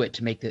really do it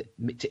to make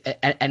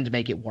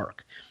it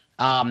work.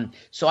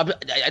 So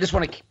I just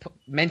want to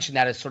mention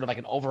that as sort of like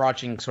an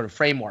overarching sort of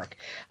framework.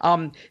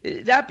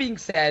 That being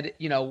said,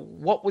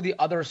 what would the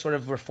other sort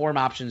of reform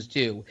options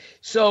do?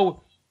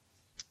 So,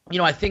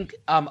 I think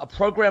a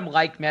program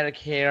like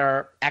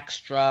Medicare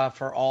Extra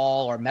for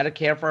All or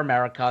Medicare for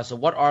America. So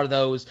what are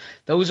those?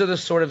 Those are the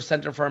sort of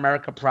Center for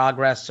America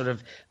Progress sort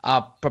of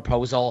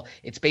proposal.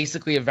 It's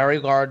basically a very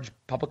large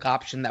public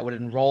option that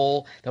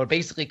would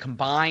basically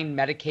combine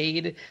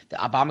Medicaid, the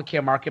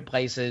Obamacare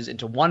marketplaces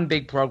into one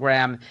big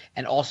program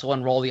and also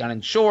enroll the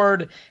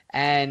uninsured.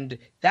 And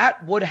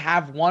that would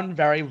have one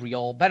very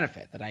real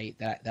benefit that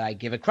I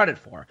give it credit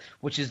for,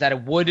 which is that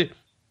it would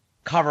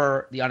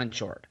cover the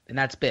uninsured, and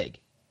that's big.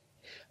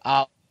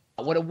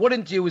 What it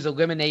wouldn't do is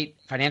eliminate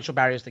financial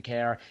barriers to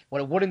care. What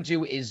it wouldn't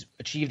do is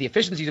achieve the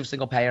efficiencies of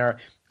single payer.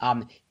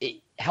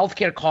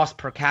 Healthcare costs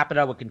per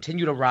capita would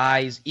continue to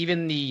rise.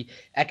 Even the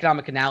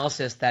economic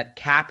analysis that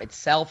CAP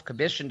itself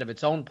commissioned of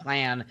its own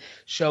plan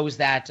shows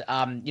that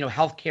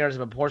healthcare as a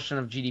proportion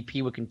of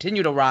GDP would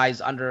continue to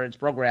rise under its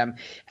program.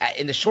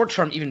 In the short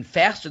term, even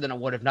faster than it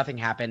would if nothing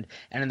happened,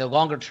 and in the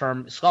longer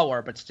term,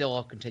 slower, but still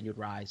a continued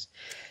rise.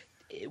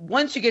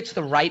 Once you get to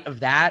the right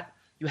of that,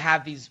 you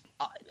have these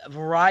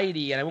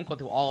variety, and I won't go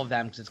through all of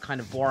them because it's kind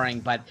of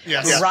boring, but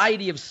a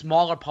variety of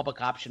smaller public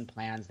option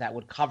plans that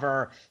would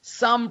cover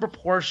some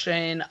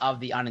proportion of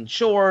the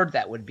uninsured.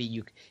 That would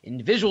be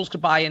individuals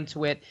could buy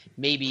into it.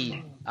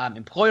 Maybe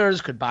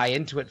employers could buy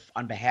into it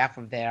on behalf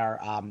of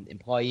their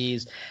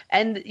employees,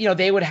 and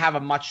they would have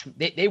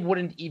they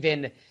wouldn't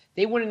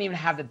even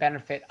have the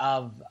benefit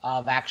of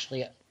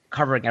actually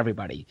covering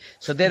everybody.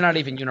 So they're not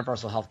even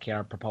universal health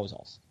care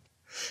proposals.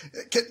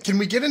 Can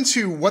we get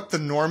into what the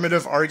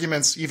normative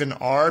arguments even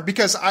are?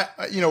 Because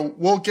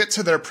we'll get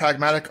to their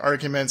pragmatic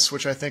arguments,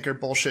 which I think are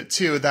bullshit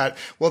too, that,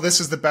 well, this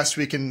is the best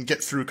we can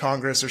get through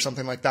Congress or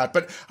something like that.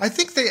 But I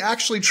think they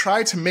actually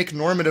try to make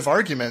normative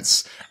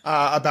arguments,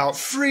 about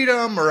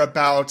freedom or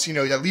about,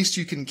 at least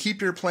you can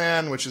keep your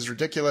plan, which is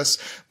ridiculous.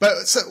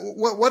 But so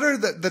what are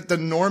the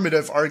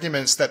normative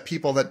arguments that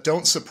people that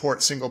don't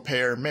support single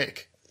payer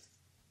make?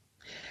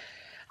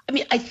 I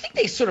mean, I think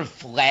they sort of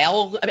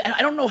flail. I mean,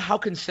 I don't know how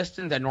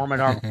consistent the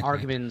normative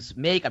arguments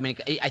make. I mean,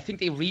 I think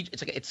they reach.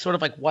 It's sort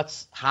of like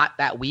what's hot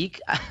that week.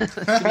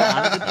 To be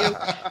honest with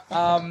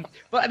you.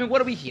 But I mean, what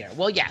do we hear?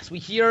 Well, yes, we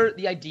hear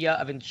the idea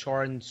of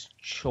insurance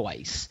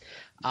choice.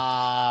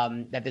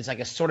 That there's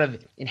like a sort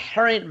of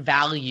inherent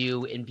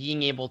value in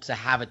being able to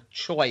have a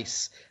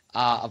choice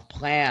of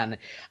plan.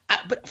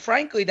 But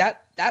frankly,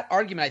 that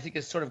argument I think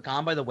is sort of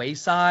gone by the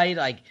wayside.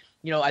 Like,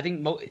 I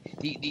think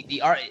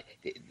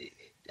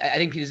I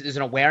think there's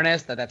an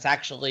awareness that that's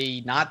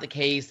actually not the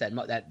case,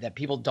 that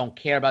people don't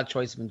care about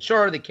choice of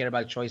insurer, they care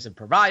about choice of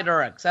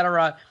provider, et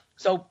cetera.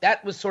 So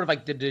that was sort of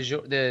like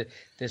the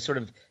sort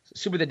of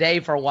soup of the day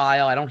for a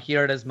while. I don't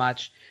hear it as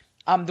much.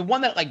 The one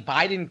that like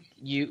Biden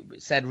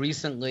said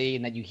recently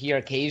and that you hear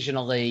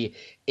occasionally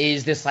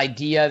is this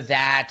idea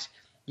that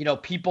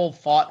people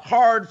fought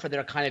hard for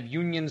their kind of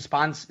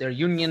their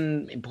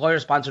union employer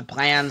sponsored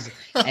plans,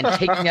 and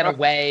taking that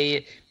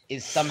away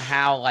is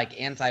somehow like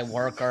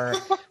anti-worker.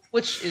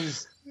 Which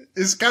is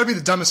got to be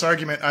the dumbest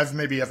argument I've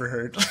maybe ever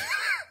heard.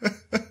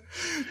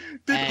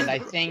 And I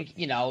think,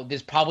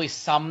 there's probably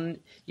some,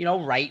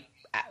 right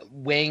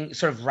wing,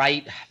 sort of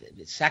right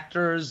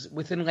sectors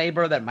within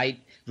labor that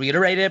might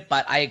reiterate it.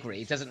 But I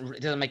agree. It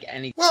doesn't make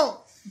any.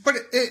 Well, but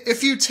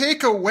if you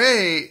take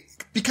away,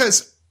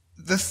 because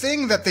the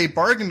thing that they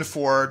bargained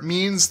for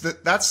means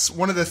that that's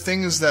one of the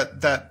things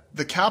that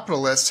the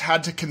capitalists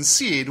had to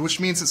concede, which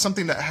means it's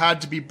something that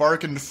had to be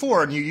bargained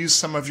for, and you use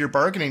some of your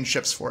bargaining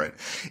chips for it.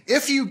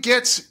 If you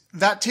get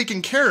that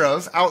taken care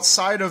of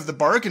outside of the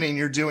bargaining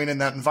you're doing in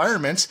that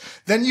environment,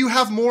 then you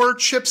have more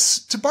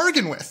chips to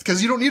bargain with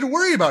because you don't need to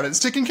worry about it. It's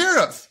taken care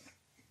of.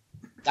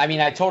 I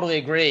mean, I totally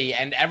agree.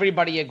 And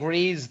everybody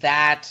agrees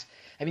that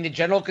the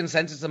general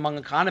consensus among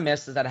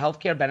economists is that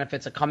healthcare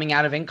benefits are coming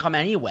out of income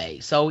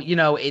anyway. So,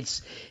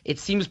 it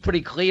seems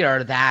pretty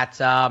clear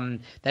that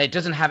it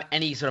doesn't have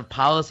any sort of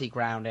policy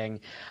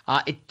grounding.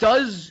 It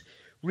does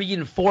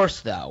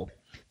reinforce, though,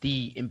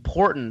 the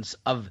importance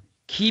of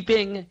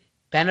keeping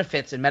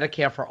benefits in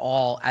Medicare for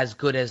all as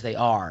good as they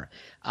are.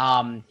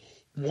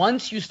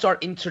 Once you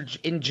start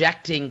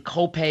injecting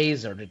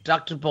copays or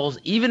deductibles,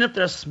 even if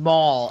they're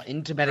small,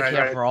 into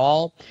Medicare for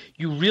all,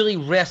 you really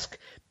risk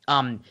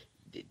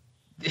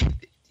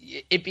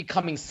it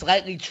becoming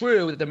slightly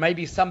true that there may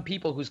be some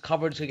people whose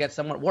coverage could get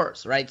somewhat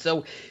worse, right?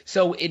 So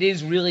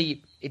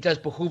it does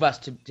behoove us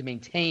to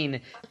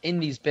maintain in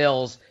these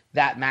bills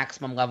that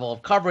maximum level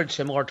of coverage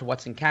similar to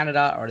what's in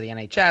Canada or the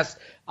NHS,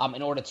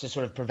 in order to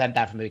sort of prevent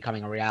that from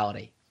becoming a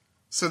reality.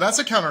 So that's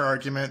a counter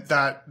argument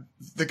that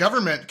the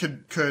government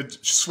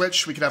could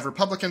switch. We could have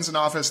Republicans in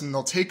office, and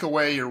they'll take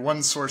away your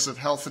one source of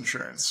health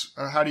insurance.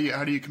 How do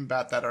you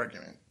combat that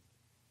argument?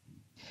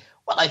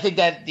 Well, I think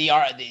that the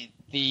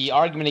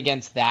argument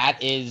against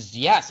that is,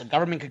 yes, a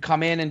government could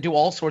come in and do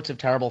all sorts of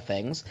terrible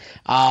things.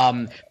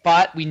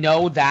 But we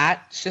know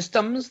that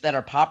systems that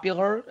are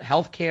popular,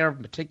 healthcare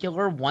in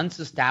particular, once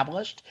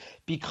established,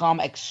 become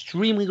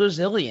extremely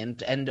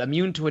resilient and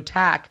immune to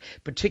attack,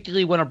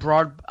 particularly when a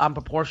broad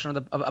proportion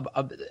of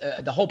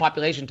the whole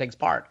population takes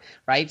part,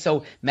 right?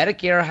 So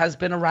Medicare has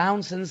been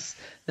around since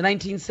the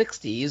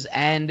 1960s,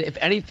 and if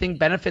anything,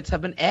 benefits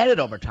have been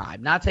added over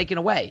time, not taken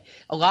away.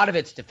 A lot of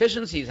its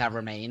deficiencies have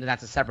remained, and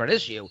that's a separate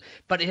issue,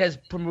 but it has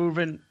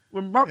proven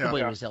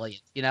remarkably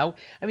resilient, you know?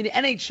 I mean, the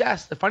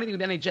NHS, the funny thing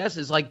with the NHS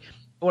is like,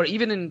 or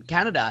even in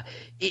Canada,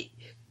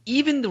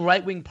 even the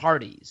right-wing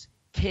parties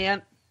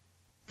can't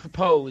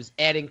propose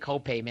adding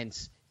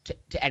co-payments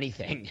to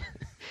anything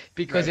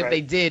because if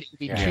they did, it'd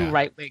be too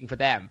right-wing for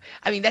them.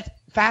 I mean, that's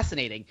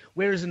fascinating.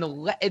 Whereas in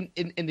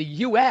the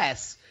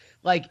U.S.,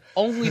 like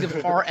only the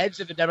far edge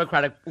of the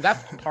Democratic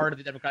left part of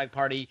the Democratic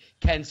Party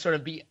can sort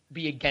of be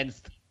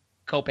against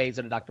co-pays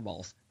and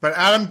deductibles. But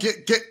Adam,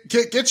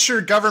 get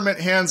your government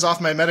hands off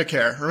my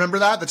Medicare. Remember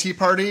that, the Tea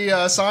Party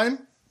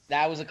sign?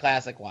 That was a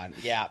classic one.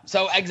 Yeah.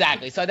 So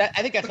exactly. So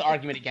I think that's the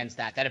argument against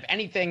that. That if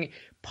anything,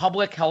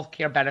 public health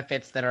care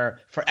benefits that are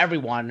for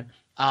everyone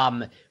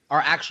are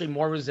actually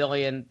more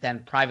resilient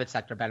than private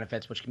sector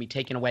benefits, which can be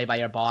taken away by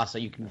your boss, so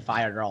you can be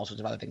fired, or all sorts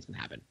of other things can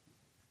happen.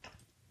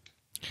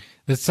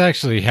 This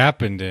actually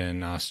happened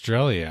in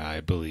Australia, I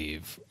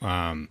believe,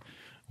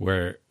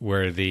 where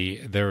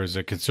there was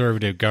a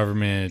conservative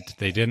government.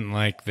 They didn't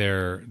like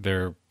their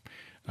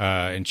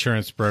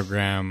insurance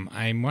program.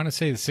 I want to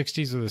say the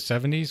 60s or the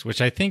 70s,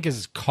 which I think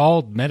is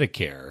called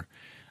Medicare.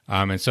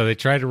 And so they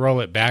tried to roll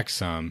it back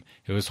some.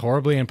 It was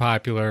horribly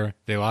unpopular.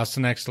 They lost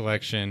the next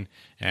election,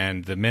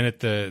 and the minute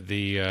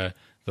the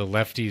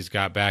lefties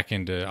got back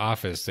into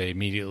office, they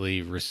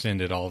immediately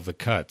rescinded all of the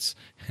cuts.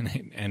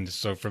 And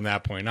so from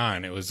that point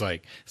on, it's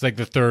like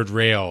the third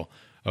rail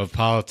of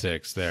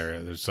politics there.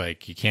 It's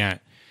like you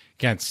can't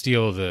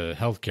steal the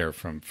healthcare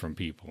from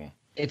people.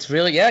 It's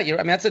really, I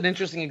mean, that's an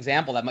interesting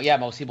example that,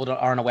 most people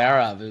aren't aware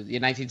of. In the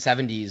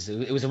 1970s,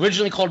 it was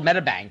originally called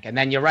Medibank, and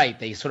then you're right,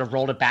 they sort of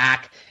rolled it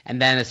back,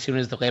 and then as soon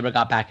as the Labor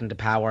got back into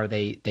power,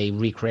 they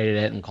recreated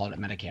it and called it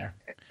Medicare.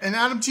 And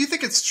Adam, do you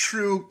think it's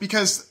true?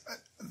 Because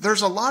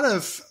there's a lot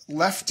of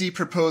lefty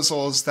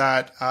proposals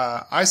that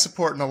I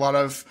support and a lot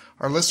of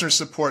our listeners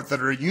support that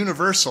are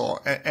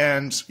universal,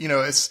 and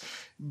it's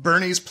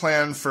Bernie's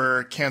plan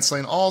for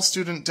canceling all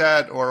student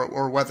debt,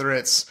 or whether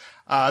it's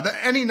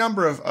any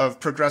number of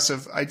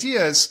progressive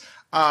ideas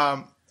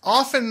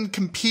often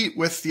compete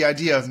with the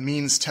idea of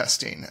means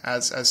testing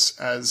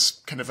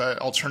as kind of an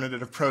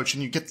alternative approach.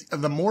 And you get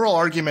the moral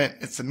argument,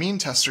 if the mean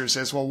testers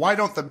is, well, why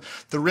don't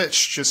the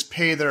rich just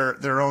pay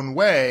their own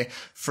way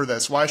for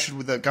this? Why should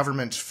the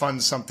government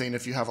fund something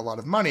if you have a lot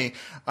of money?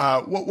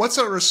 What's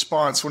a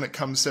response when it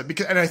comes to,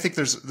 and I think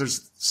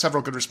there's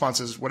several good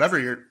responses, whatever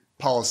your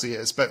policy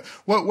is, but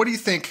what do you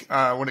think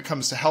when it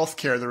comes to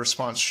healthcare, the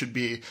response should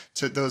be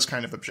to those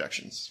kind of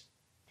objections?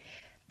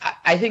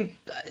 I think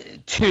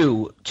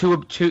two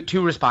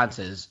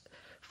responses.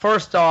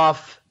 First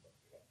off,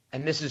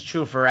 and this is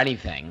true for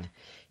anything,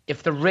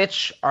 if the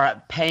rich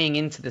are paying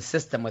into the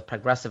system with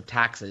progressive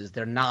taxes,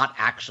 they're not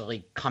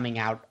actually coming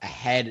out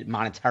ahead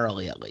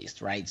monetarily, at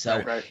least, right?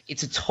 So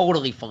It's a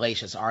totally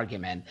fallacious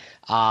argument,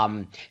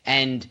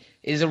 and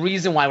is a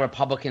reason why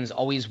Republicans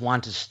always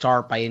want to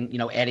start by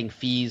adding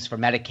fees for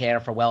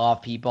Medicare for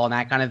well-off people and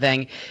that kind of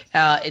thing.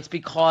 It's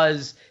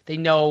because they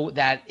know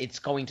that it's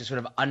going to sort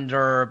of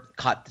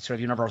undercut the sort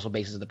of universal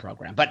basis of the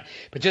program. But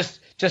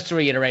just to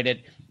reiterate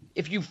it,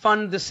 if you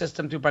fund the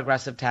system through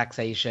progressive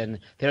taxation,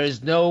 there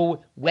is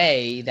no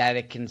way that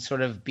it can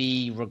sort of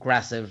be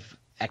regressive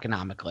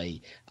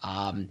economically.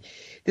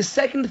 The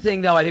second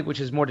thing, though, I think, which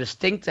is more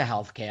distinct to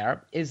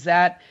healthcare, is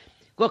that,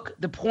 look,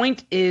 the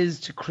point is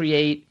to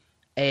create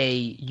a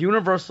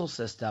universal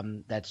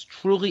system that's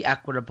truly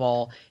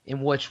equitable,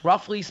 in which,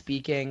 roughly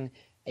speaking,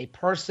 a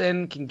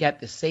person can get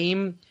the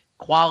same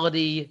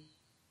quality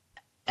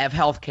of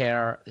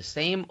healthcare, the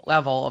same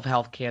level of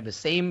healthcare, the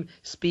same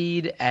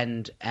speed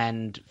and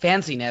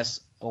fanciness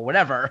or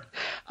whatever,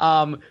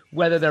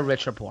 whether they're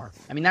rich or poor.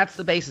 I mean, that's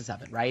the basis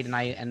of it, right?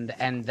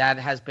 And that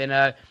has been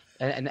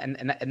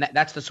and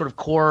that's the sort of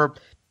core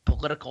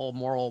political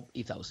moral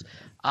ethos.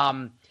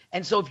 And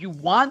so if you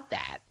want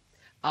that,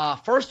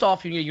 first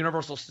off, you need a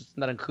universal system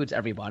that includes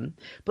everyone,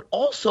 but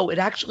also it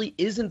actually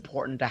is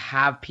important to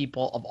have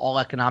people of all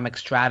economic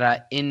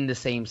strata in the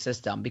same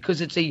system,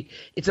 because it's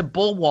a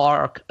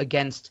bulwark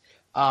against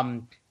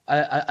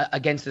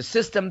the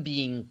system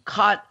being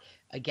cut,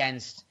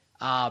 against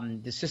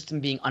the system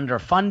being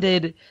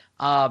underfunded.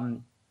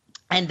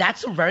 And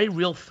that's a very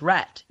real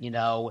threat,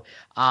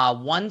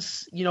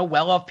 once,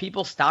 well-off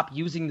people stop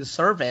using the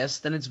service,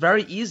 then it's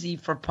very easy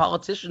for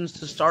politicians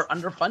to start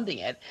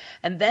underfunding it.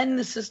 And then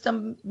the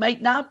system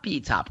might not be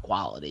top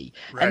quality.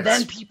 Right. And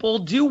then people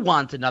do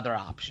want another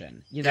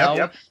option,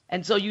 Yep.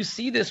 And so you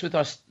see this with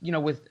us,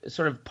 with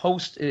sort of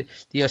post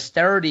the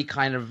austerity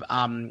kind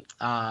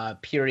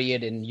of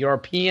period in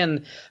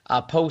European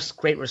post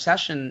Great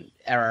Recession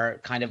era,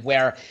 kind of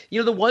where,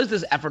 there was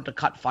this effort to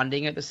cut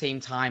funding at the same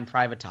time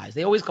privatize.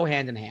 They always go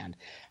hand in hand.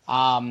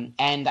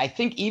 And I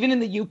think even in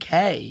the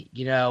UK,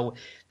 the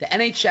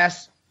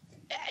NHS,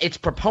 its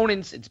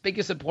proponents, its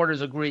biggest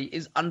supporters agree,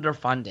 is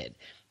underfunded.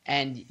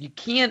 And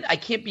I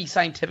can't be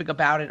scientific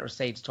about it or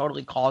say it's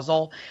totally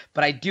causal,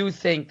 but I do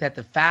think that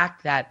the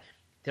fact that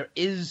there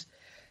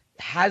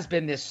has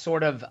been this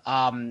sort of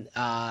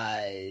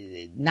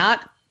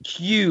not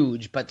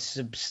huge but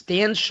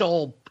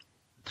substantial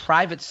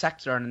private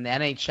sector in the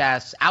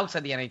NHS,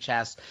 outside the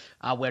NHS,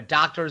 where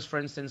doctors, for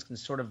instance, can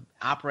sort of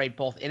operate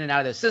both in and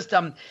out of the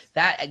system.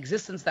 That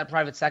existence, that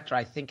private sector,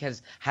 I think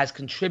has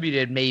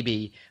contributed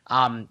maybe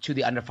to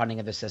the underfunding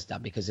of the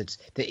system, because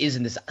there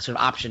isn't this sort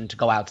of option to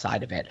go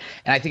outside of it.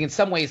 And I think in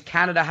some ways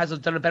Canada has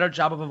done a better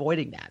job of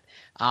avoiding that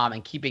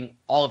and keeping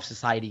all of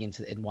society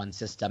in one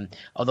system,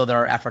 although there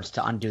are efforts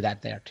to undo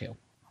that there too.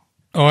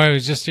 Oh, I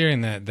was just hearing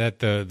that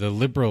the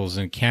Liberals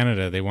in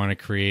Canada, they want to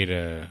create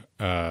a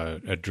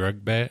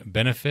drug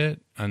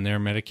benefit on their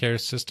Medicare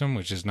system,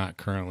 which does not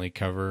currently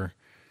cover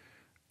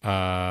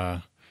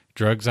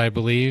drugs, I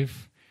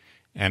believe.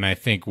 And I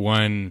think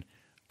one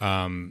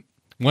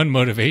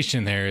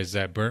motivation there is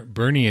that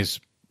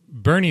Bernie's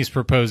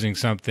proposing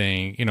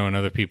something, and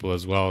other people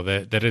as well,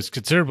 that is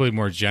considerably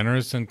more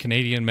generous than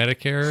Canadian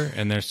Medicare,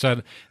 and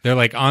they're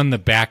like on the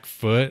back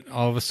foot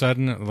all of a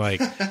sudden,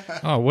 like,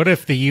 oh, what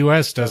if the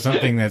U.S. does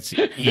something that's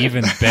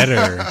even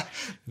better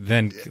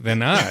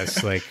than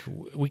us? Like,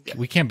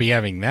 we can't be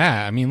having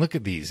that. I mean, look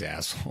at these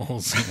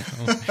assholes.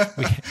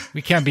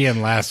 We can't be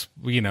in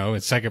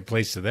in second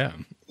place to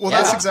them. Well,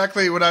 that's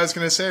exactly what I was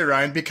going to say,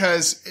 Ryan,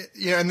 because,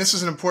 and this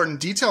is an important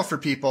detail for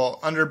people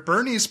under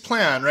Bernie's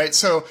plan, right?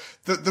 So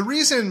the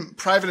reason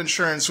private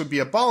insurance would be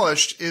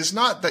abolished is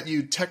not that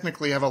you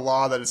technically have a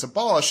law that it's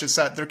abolished, it's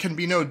that there can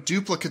be no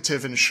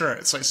duplicative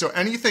insurance. Like, so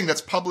anything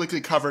that's publicly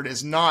covered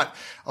is not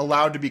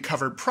allowed to be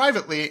covered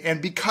privately.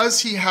 And because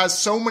he has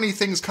so many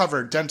things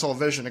covered, dental,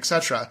 vision,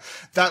 etc.,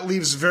 that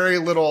leaves very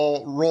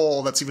little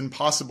role that's even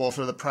possible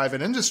for the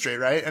private industry,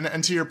 right?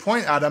 And to your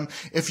point, Adam,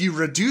 if you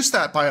reduce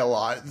that by a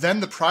lot, then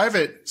the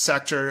private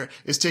sector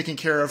is taking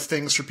care of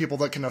things for people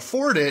that can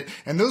afford it,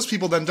 and those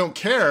people then don't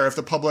care if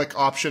the public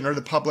option or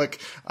the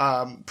public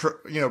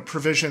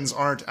provisions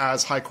aren't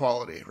as high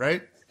quality,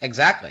 right?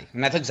 Exactly.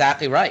 And that's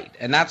exactly right.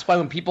 And that's why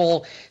when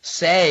people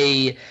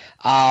say,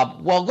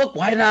 well, look,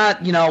 why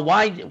not,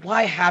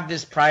 why have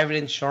this private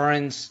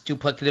insurance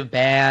duplicative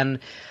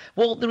ban?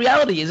 Well, the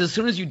reality is, as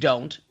soon as you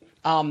don't,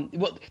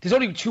 there's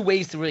only two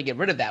ways to really get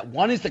rid of that.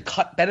 One is to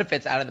cut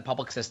benefits out of the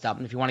public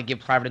system, if you want to give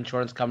private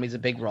insurance companies a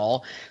big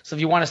role. So if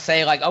you want to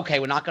say, like, okay,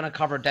 we're not going to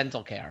cover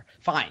dental care,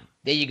 fine,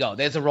 there you go.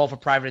 There's a role for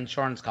private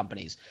insurance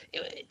companies.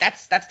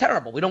 That's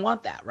terrible. We don't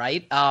want that,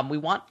 right? We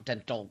want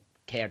dental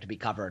care to be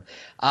covered.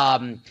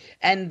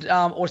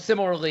 Or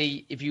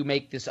similarly, if you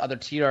make this other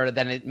tier,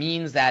 then it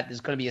means that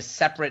there's going to be a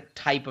separate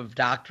type of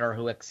doctor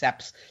who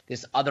accepts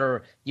this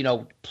other,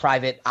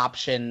 private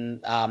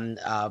option,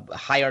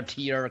 higher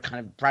tier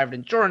kind of private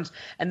insurance,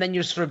 and then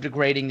you're sort of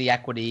degrading the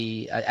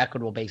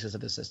equitable basis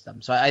of the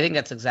system. So I think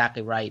that's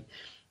exactly right.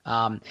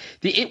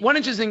 One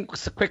interesting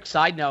quick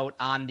side note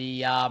on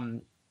the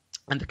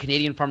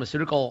Canadian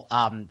pharmaceutical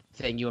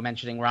thing you were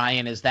mentioning,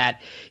 Ryan, is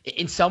that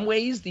in some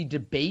ways the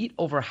debate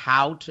over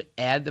how to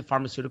add the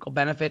pharmaceutical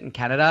benefit in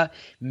Canada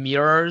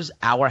mirrors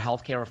our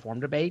healthcare reform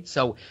debate.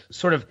 So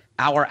sort of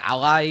our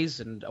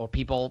allies or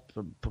people,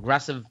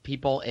 progressive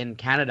people in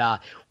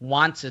Canada,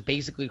 want to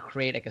basically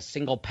create like a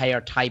single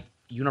payer type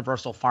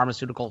universal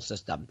pharmaceutical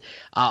system.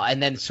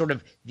 And then sort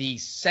of the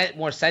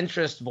more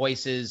centrist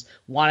voices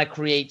want to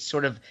create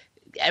sort of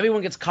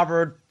everyone gets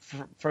covered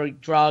for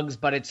drugs,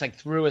 but it's like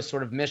through a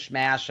sort of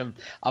mishmash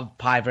of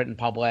private and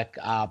public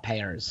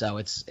payers. So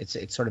it's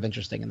sort of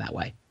interesting in that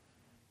way.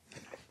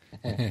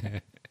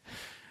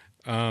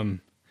 Well,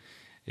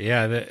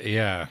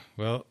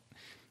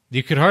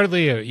 you could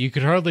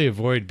hardly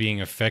avoid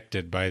being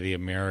affected by the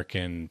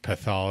American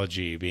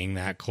pathology being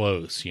that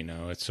close.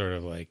 It's sort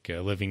of like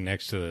living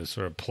next to the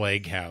sort of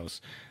plague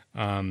house.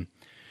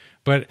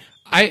 But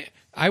I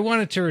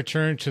wanted to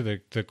return to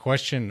the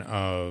question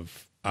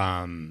of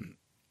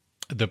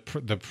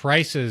the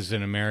prices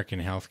in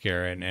American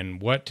healthcare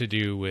and what to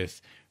do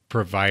with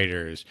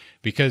providers,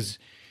 because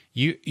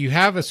you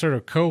have a sort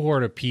of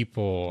cohort of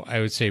people, I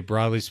would say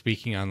broadly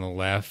speaking, on the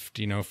left,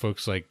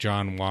 folks like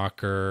John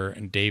Walker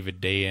and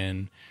David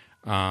Dayen,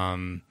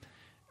 and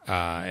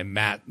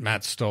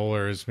Matt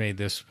Stoller has made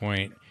this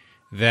point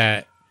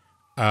that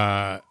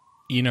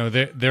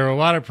there are a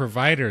lot of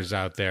providers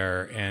out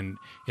there, and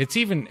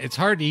it's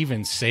hard to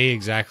even say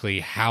exactly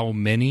how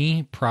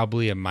many,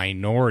 probably a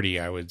minority,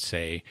 I would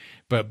say,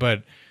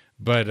 but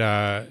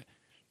but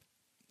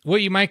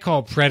what you might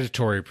call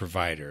predatory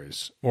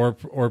providers, or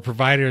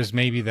providers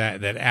maybe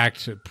that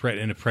act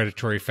in a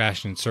predatory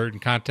fashion in certain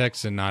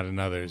contexts and not in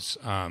others.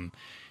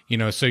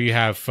 So you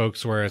have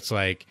folks where it's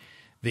like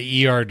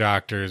the ER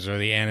doctors or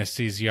the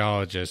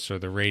anesthesiologists or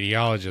the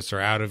radiologists are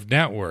out of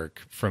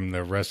network from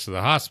the rest of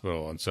the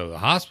hospital. And so the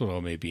hospital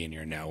may be in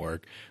your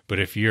network, but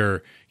if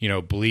you're,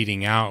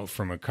 bleeding out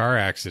from a car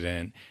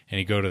accident and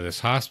you go to this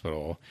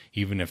hospital,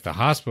 even if the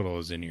hospital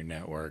is in your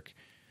network,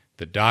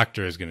 the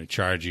doctor is going to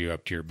charge you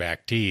up to your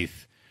back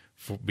teeth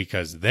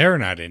because they're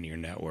not in your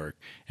network.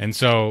 And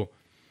so,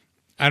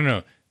 I don't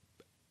know,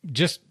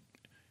 just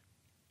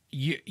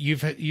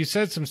you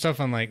said some stuff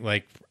on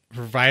like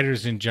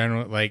providers in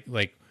general,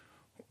 like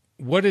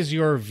what is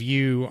your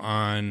view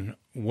on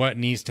what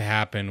needs to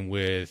happen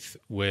with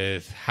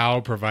how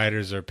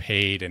providers are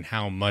paid and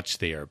how much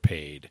they are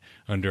paid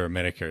under a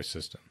Medicare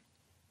system?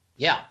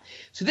 Yeah.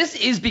 So this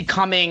is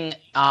becoming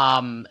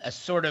a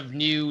sort of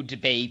new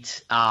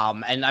debate,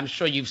 and I'm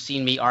sure you've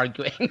seen me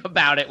arguing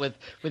about it with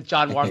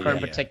John Walker in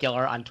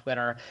particular on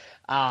Twitter.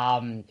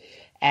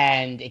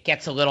 And it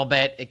gets a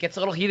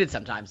little heated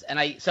sometimes. And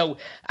I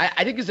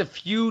think there's a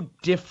few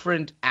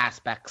different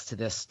aspects to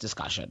this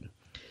discussion.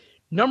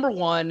 Number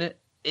one,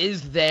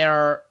 is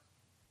there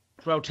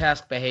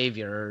grotesque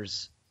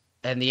behaviors?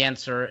 And the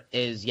answer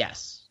is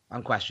yes,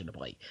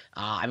 unquestionably.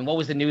 What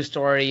was the news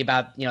story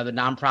about, the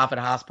nonprofit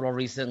hospital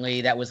recently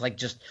that was like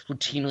just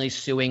routinely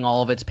suing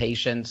all of its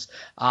patients?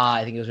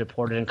 I think it was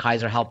reported in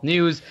Kaiser Health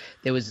News.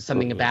 There was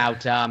something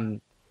about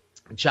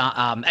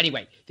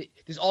anyway,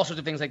 there's all sorts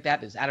of things like that.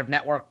 There's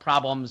out-of-network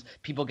problems,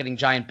 people getting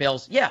giant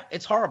bills. Yeah,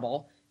 it's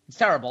horrible. It's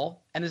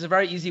terrible. And there's a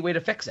very easy way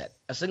to fix it.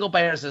 A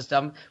single-payer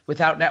system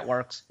without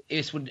networks,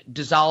 this would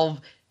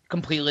dissolve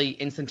completely,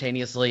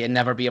 instantaneously, and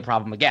never be a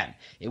problem again.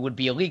 It would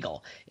be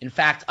illegal. In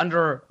fact,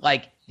 under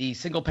the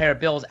single-payer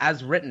bills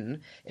as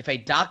written, if a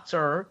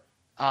doctor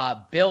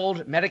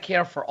billed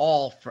Medicare for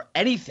all for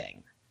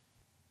anything,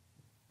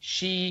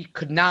 she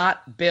could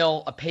not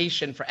bill a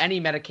patient for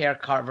any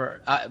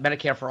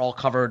Medicare for all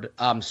covered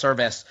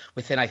service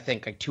within, I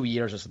think, 2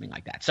 years or something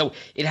like that. So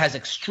it has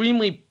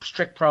extremely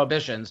strict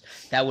prohibitions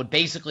that would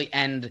basically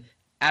end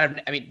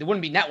there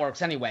wouldn't be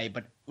networks anyway,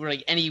 but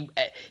really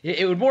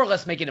it would more or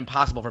less make it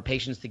impossible for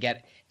patients to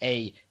get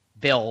a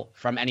bill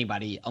from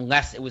anybody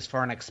unless it was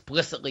for an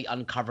explicitly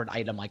uncovered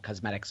item like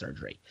cosmetic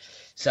surgery.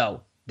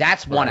 So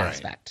that's one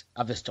aspect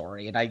of the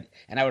story, and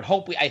I would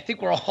hope I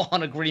think we're all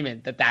in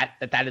agreement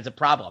that is a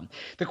problem.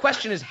 The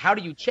question is, how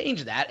do you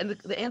change that? And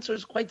the answer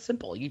is quite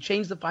simple. You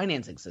change the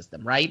financing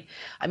system, right?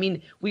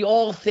 We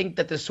all think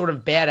that this sort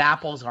of bad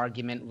apples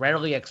argument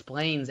rarely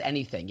explains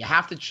anything. You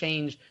have to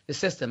change the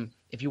system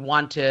if you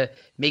want to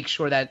make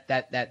sure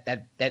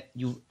that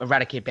you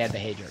eradicate bad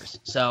behaviors.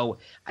 So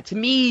to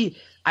me,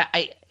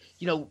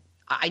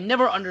 I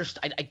never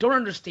understand. I don't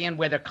understand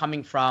where they're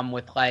coming from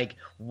with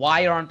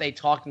why aren't they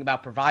talking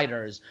about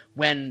providers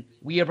when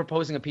we are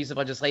proposing a piece of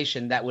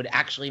legislation that would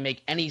actually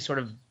make any sort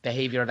of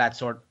behavior of that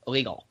sort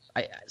illegal.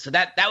 So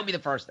that would be the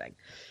first thing.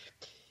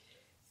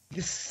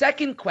 The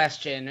second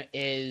question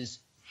is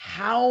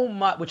how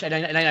much, which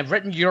I've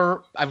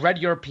read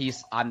your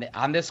piece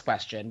on this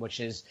question, which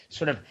is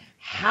sort of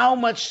how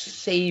much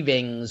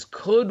savings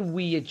could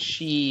we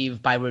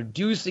achieve by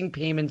reducing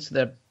payments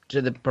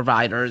to the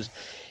providers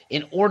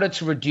in order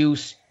to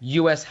reduce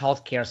U.S.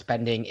 healthcare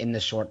spending in the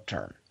short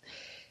term?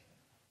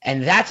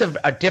 And that's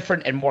a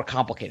different and more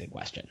complicated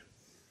question.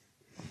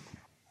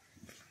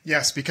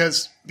 Yes,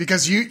 because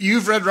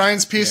you've read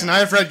Ryan's piece and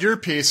I've read your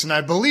piece, and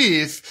I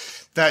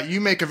believe that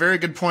you make a very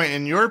good point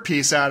in your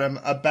piece, Adam,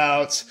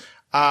 about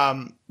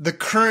the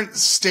current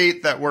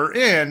state that we're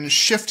in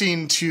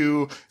shifting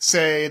to,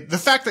 say, the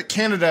fact that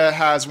Canada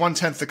has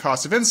 1/10 the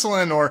cost of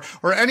insulin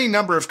or any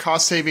number of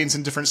cost savings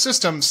in different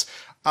systems.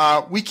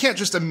 We can't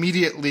just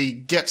immediately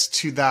get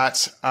to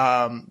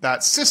that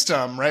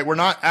system, right? We're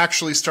not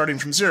actually starting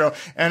from zero.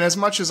 And as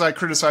much as I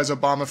criticize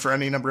Obama for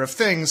any number of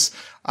things,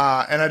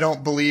 and I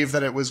don't believe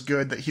that it was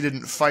good that he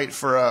didn't fight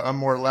for a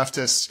more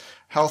leftist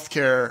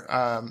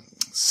healthcare,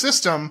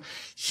 system,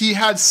 he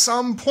had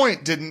some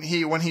point, didn't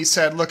he, when he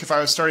said, look, if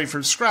I was starting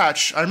from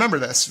scratch, I remember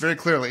this very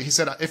clearly. He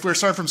said, if we were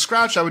starting from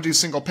scratch, I would do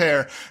single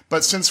payer.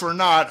 But since we're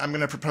not, I'm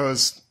going to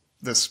propose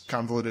this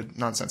convoluted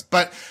nonsense.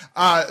 But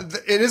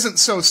it isn't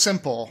so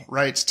simple,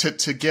 right,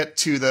 to get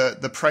to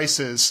the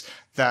prices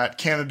that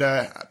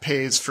Canada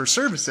pays for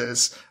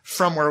services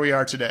from where we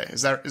are today.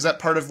 Is that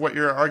part of what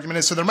your argument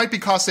is? So there might be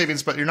cost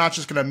savings, but you're not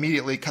just going to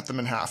immediately cut them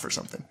in half or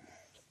something.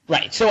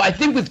 Right. So I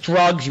think with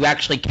drugs, you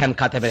actually can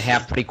cut them in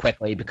half pretty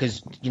quickly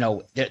because,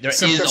 there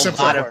is a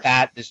lot of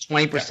that. There's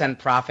 20%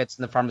 profits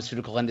in the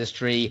pharmaceutical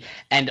industry.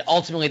 And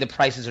ultimately, the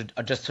prices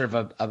are just sort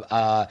of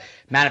a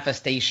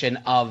manifestation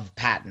of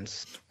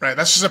patents. Right.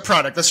 That's just a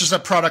product. That's just a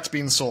product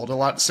being sold. A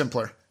lot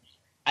simpler.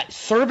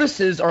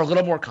 Services are a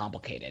little more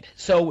complicated.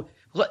 So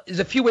there's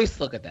a few ways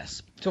to look at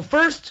this. So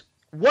first,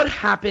 what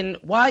happened?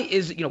 Why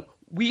is,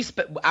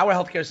 our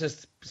healthcare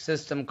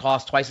system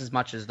costs twice as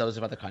much as those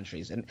of other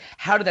countries. And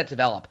how did that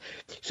develop?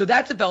 So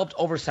that developed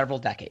over several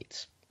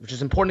decades. which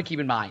is important to keep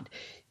in mind.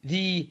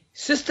 The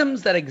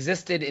systems that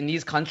existed in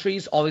these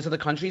countries, all these other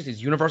countries,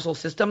 these universal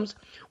systems,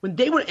 when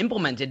they were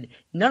implemented,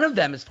 none of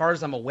them, as far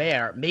as I'm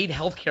aware, made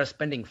healthcare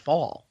spending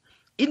fall.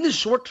 In the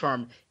short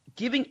term,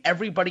 giving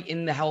everybody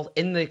in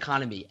the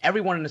economy,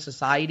 everyone in the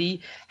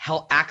society,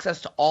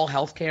 access to all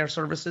healthcare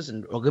services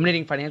and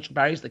eliminating financial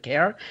barriers to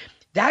care,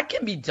 that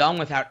can be done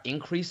without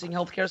increasing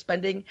healthcare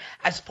spending.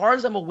 As far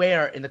as I'm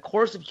aware, in the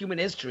course of human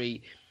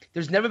history,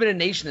 there's never been a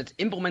nation that's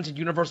implemented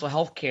universal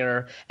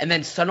healthcare and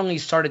then suddenly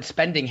started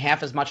spending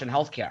half as much in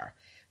healthcare.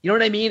 You know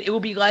what I mean? It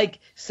would be like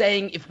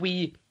saying if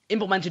we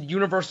implemented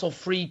universal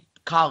free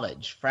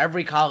college for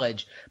every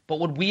college, but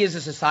would we as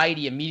a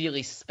society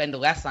immediately spend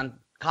less on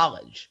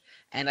college?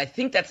 And I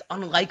think that's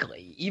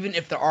unlikely, even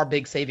if there are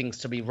big savings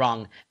to be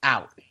wrung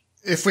out.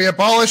 If we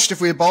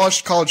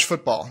abolished college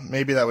football,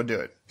 maybe that would do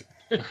it.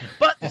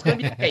 But it's going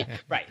to be okay.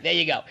 Right, there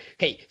you go.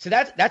 Okay, so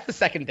that's the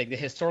second thing, the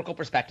historical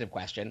perspective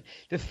question.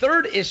 The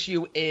third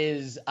issue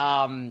is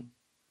what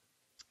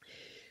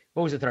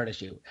was the third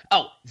issue?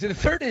 Oh, so the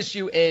third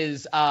issue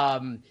is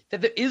that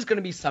there is going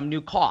to be some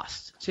new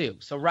costs too.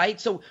 So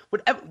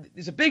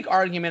there's a big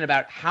argument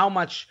about how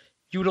much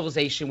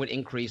utilization would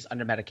increase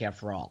under Medicare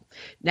for all.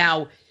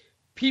 Now,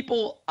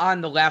 people on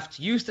the left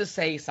used to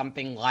say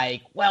something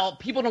like, well,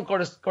 people don't go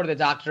to the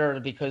doctor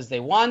because they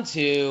want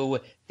to.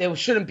 There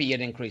shouldn't be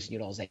an increase in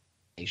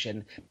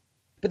utilization.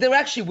 But there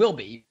actually will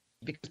be,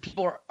 because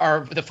people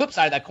are the flip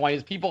side of that coin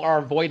is people are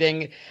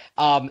avoiding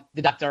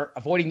the doctor,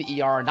 avoiding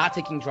the ER, not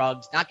taking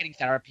drugs, not getting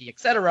therapy, et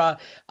cetera,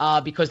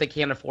 because they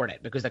can't afford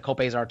it, because the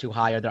copays are too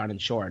high or they're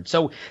uninsured.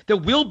 So there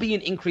will be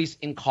an increase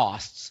in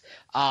costs.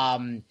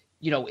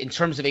 In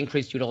terms of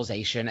increased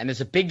utilization. And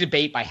there's a big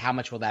debate by how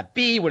much will that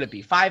be? Would it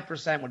be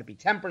 5%? Would it be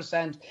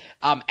 10%?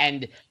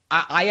 And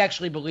I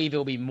actually believe it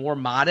will be more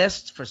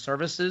modest for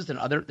services than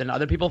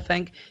other people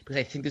think, because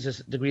I think there's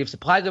a degree of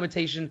supply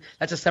limitation.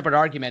 That's a separate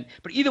argument.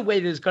 But either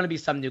way, there's going to be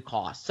some new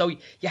costs. So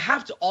you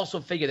have to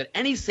also figure that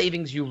any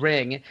savings you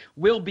wring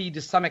will be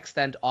to some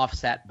extent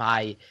offset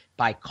by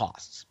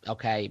costs,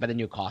 okay, by the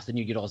new cost, the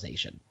new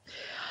utilization.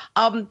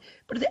 But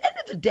at the end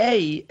of the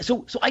day,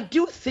 so I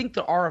do think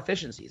there are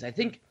efficiencies. I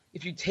think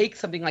if you take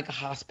something like a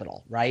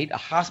hospital, right? A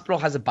hospital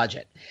has a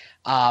budget.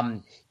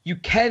 You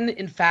can,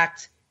 in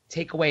fact,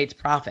 take away its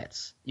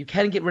profits. You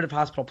can get rid of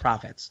hospital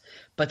profits.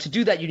 But to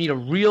do that, you need a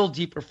real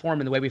deep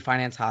reform in the way we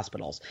finance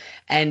hospitals.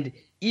 And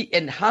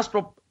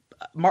hospital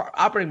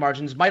operating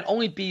margins might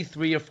only be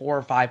 3 or 4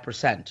 or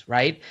 5%,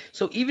 right?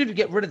 So even if you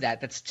get rid of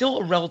that, that's still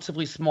a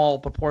relatively small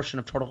proportion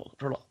of total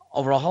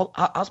overall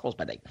hospital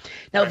spending.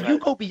 Now, if you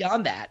go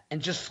beyond that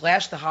and just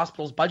slash the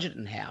hospital's budget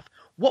in half,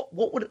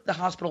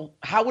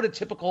 how would a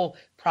typical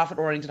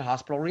profit-oriented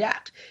hospital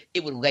react?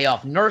 It would lay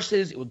off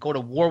nurses. It would go to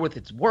war with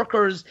its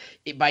workers.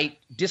 It might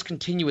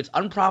discontinue its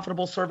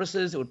unprofitable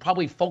services. It would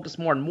probably focus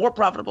more on more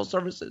profitable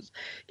services.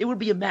 It would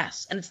be a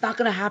mess, and it's not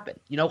going to happen.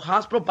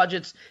 Hospital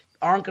budgets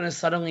aren't going to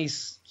suddenly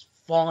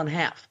fall in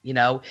half,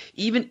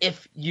 even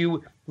if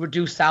you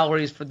reduce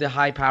salaries for the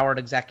high-powered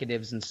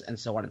executives and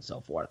so on and so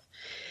forth.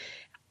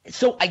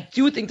 So I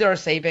do think there are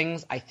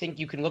savings. I think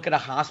you can look at a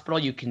hospital.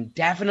 You can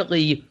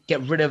definitely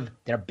get rid of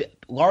their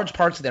large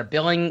parts of their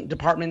billing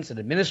departments and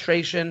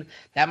administration.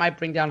 That might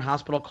bring down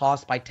hospital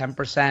costs by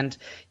 10%.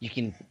 You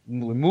can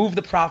remove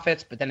the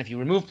profits, but then if you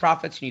remove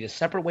profits, you need a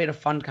separate way to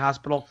fund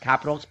hospital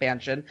capital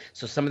expansion.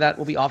 So some of that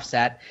will be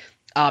offset.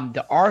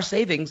 There are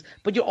savings,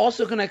 but you're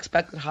also going to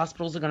expect that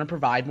hospitals are going to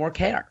provide more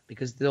care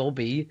because there'll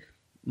be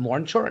more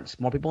insurance,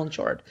 more people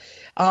insured.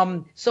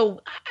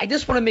 So I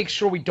just want to make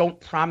sure we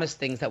don't promise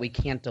things that we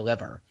can't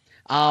deliver.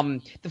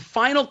 The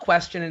final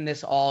question in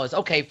this all is,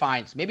 okay,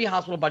 fine. So maybe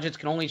hospital budgets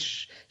can only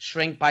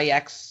shrink by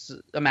X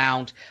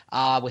amount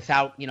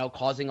without,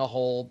 causing a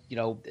whole,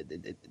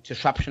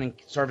 disruption in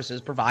services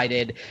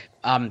provided.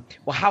 Well,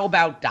 how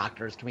about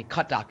doctors? Can we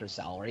cut doctors'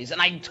 salaries?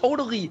 And I'm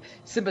totally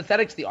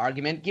sympathetic to the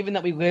argument, given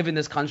that we live in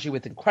this country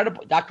with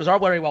incredible – doctors are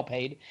very well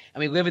paid,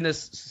 and we live in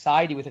this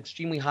society with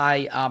extremely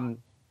high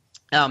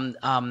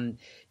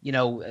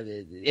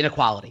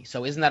inequality.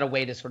 So isn't that a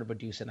way to sort of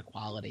reduce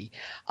inequality?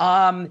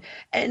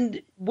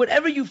 And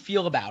whatever you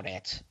feel about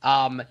it,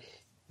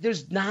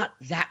 there's not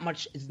that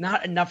much, it's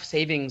not enough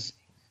savings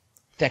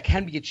that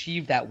can be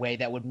achieved that way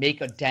that would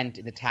make a dent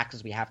in the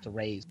taxes we have to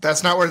raise.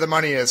 That's not where the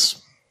money is,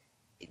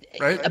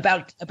 right?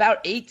 About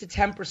 8 to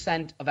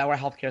 10% of our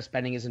healthcare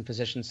spending is in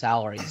physician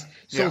salaries.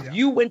 So if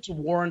you went to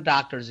war on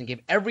doctors and gave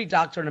every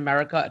doctor in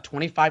America a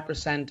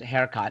 25%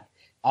 haircut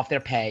off their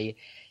pay,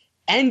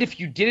 and if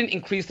you didn't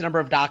increase the number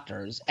of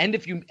doctors, and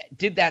if you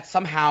did that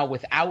somehow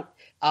without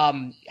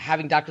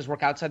having doctors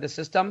work outside the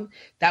system,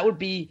 that would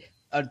be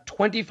a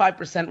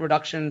 25%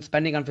 reduction in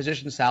spending on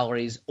physician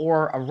salaries,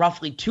 or a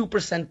roughly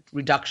 2%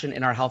 reduction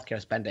in our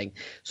healthcare spending.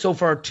 So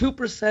for a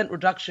 2%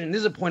 reduction, this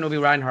is a point Obi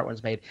Reinhardt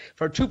once made,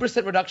 for a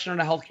 2% reduction in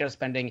our healthcare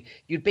spending,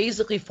 you'd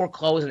basically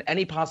foreclose on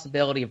any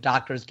possibility of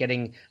doctors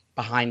getting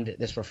behind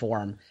this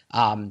reform.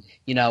 And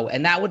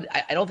that would,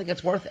 I don't think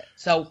it's worth it.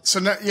 So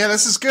now, yeah,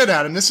 this is good,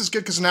 Adam. This is good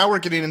because now we're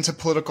getting into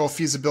political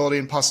feasibility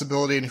and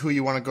possibility and who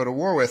you want to go to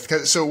war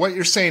with. So what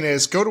you're saying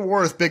is go to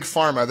war with big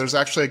pharma. There's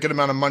actually a good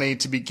amount of money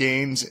to be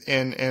gained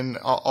in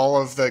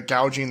all of the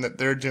gouging that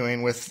they're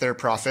doing with their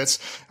profits.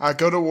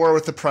 Go to war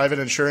with the private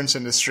insurance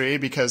industry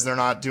because they're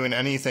not doing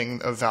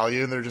anything of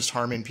value. They're just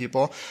harming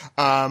people.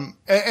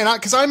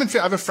 Because I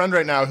have a friend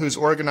right now who's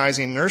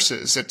organizing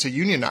nurses to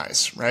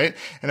unionize, right?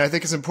 And I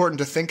think it's important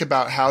to think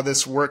about how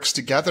this works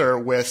together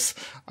with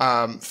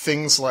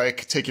things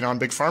like taking on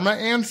big pharma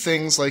and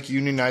things like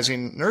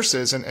unionizing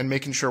nurses and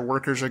making sure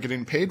workers are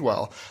getting paid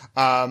well.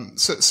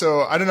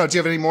 So I don't know. Do you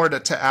have any more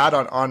to add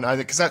on?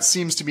 Because that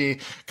seems to be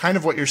kind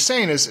of what you're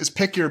saying is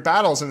pick your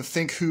battles and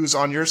think who's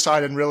on your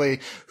side and really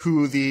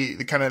who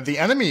the kind of the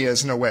enemy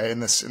is in a way in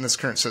this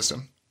current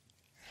system.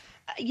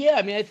 Yeah,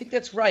 I mean, I think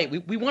that's right.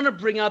 We want to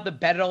bring out the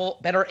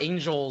better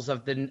angels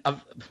of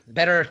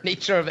better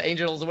nature of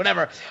angels or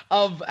whatever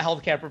of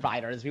healthcare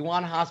providers. We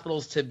want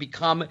hospitals to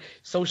become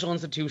social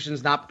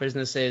institutions, not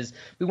businesses.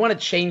 We want to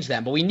change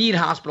them, but we need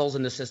hospitals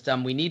in the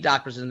system. We need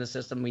doctors in the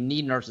system. We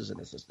need nurses in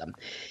the system.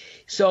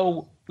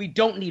 So we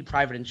don't need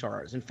private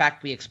insurers. In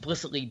fact, we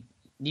explicitly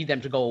need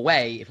them to go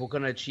away if we're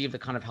going to achieve the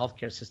kind of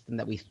healthcare system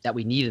that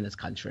we need in this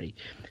country.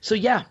 So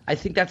yeah, I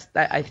think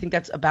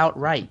that's about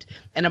right.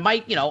 And it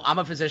might, I'm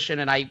a physician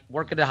and I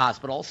work at a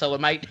hospital, so you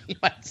might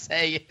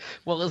say,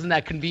 well, isn't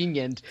that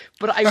convenient?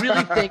 But I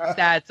really think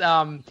that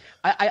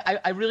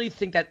I really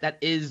think that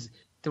is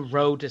the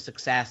road to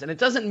success. And it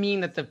doesn't mean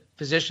that the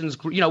physicians,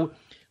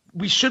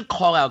 we should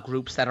call out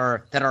groups that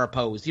are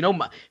opposed.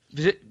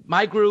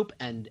 My group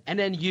and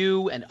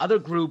NNU and other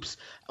groups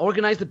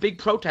organized a big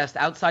protest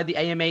outside the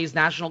AMA's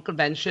national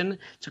convention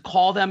to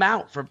call them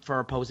out for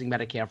opposing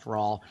Medicare for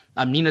all.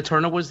 Nina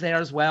Turner was there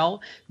as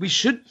well. We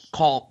should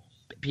call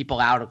people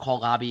out or call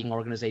lobbying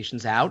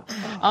organizations out.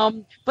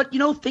 But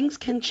things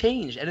can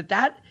change, and at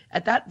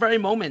that very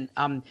moment,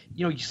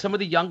 some of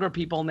the younger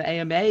people in the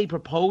AMA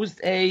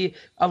proposed a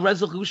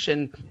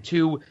resolution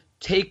to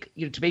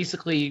to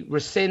basically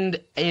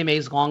rescind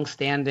AMA's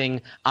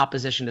longstanding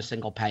opposition to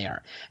single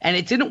payer, and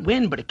it didn't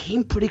win, but it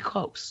came pretty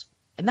close,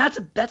 and that's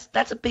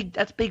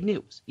big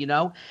news,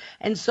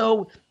 And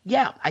so,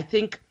 yeah, I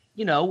think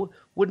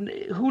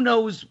who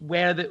knows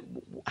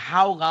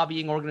how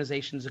lobbying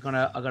organizations are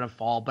gonna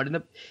fall,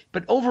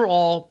 but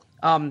overall,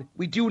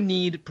 we do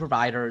need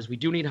providers, we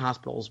do need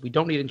hospitals, we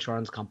don't need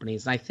insurance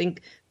companies, and I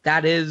think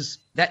that's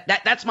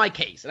my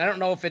case, and I don't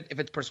know if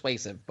it's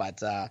persuasive,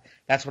 but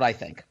that's what I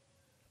think.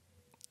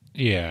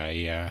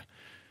 Yeah.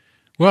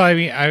 Well, I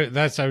mean, I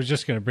was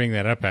just going to bring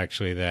that up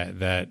actually.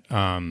 That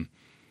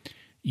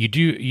you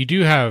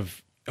do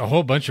have a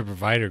whole bunch of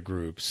provider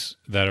groups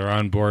that are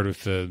on board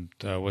with the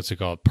what's it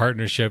called,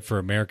 Partnership for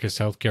America's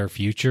Healthcare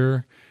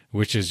Future,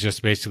 which is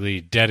just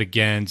basically dead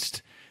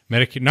against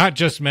Medicare, not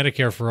just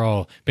Medicare for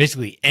all,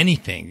 basically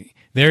anything.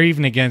 They're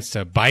even against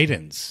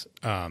Biden's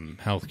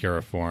healthcare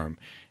reform.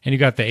 And you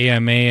got the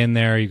AMA in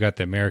there. You got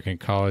the American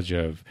College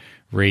of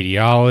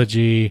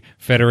Radiology,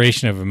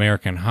 Federation of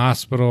American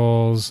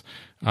Hospitals,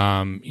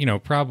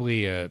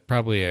 probably a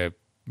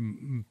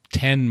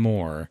 10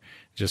 more,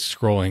 just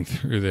scrolling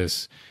through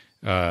this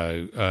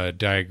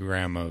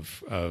diagram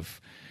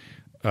of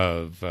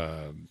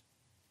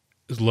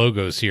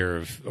logos here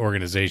of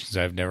organizations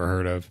I've never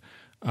heard of.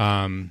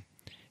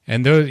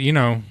 And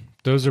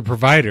those are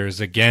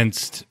providers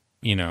against,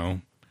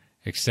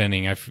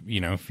 extending,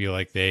 feel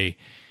like they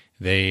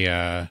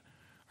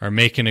are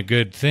making a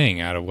good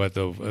thing out of what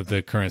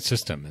the current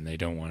system, and they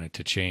don't want it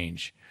to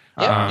change.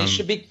 Yeah,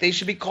 they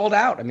should be called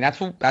out. I mean,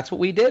 that's what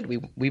we did. We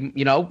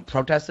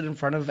protested in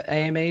front of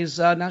AMA's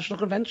national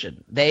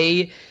convention.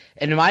 And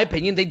in my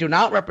opinion, they do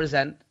not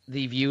represent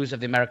the views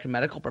of the American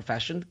medical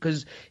profession,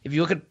 because if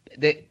you look at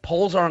the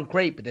polls, aren't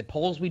great, but the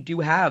polls we do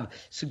have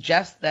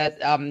suggest that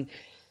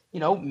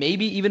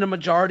maybe even a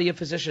majority of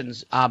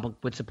physicians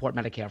would support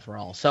Medicare for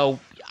all. So,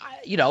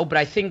 but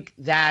I think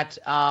that.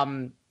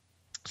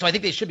 So I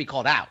think they should be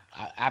called out.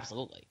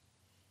 Absolutely.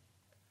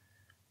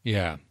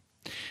 Yeah.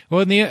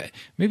 Well, and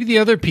maybe the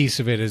other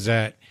piece of it is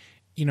that,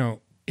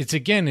 it's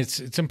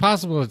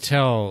impossible to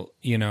tell,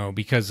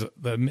 because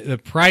the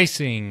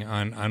pricing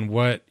on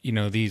what,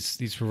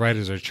 these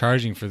providers are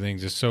charging for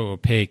things is so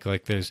opaque.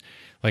 Like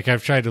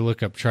I've tried to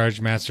look up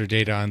charge master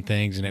data on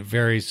things, and it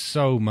varies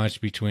so much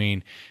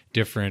between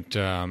different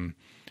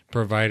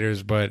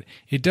providers, but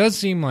it does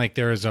seem like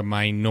there is a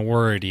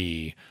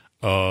minority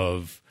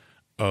of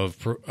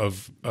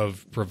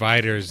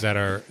providers that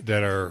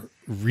are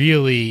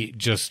really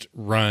just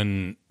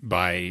run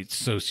by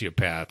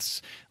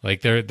sociopaths.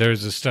 Like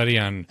there's a study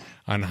on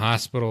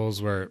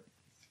hospitals where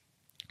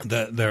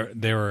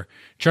they were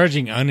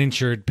charging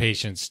uninsured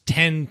patients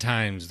 10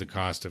 times the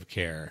cost of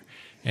care,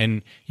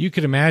 and you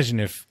could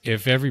imagine if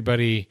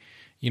everybody,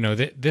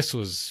 this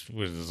was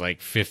like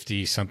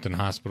 50 something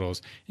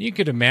hospitals. You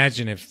could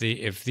imagine if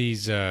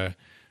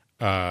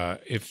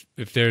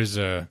there's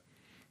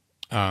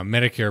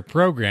Medicare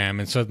program,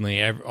 and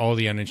suddenly all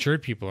the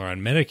uninsured people are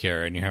on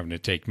Medicare, and you're having to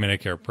take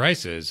Medicare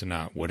prices and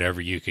not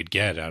whatever you could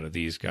get out of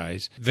these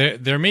guys.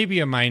 There may be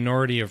a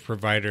minority of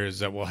providers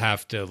that will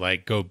have to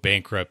like go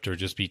bankrupt or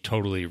just be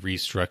totally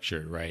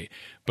restructured, right?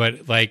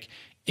 But like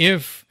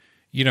if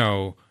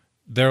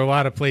there are a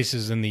lot of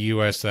places in the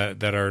U.S.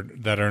 that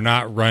are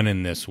not run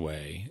in this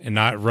way and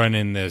not run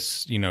in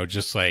this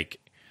just like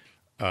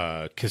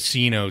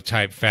casino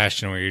type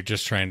fashion where you're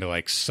just trying to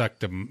like suck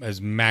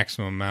as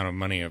maximum amount of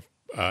money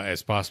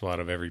as possible out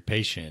of every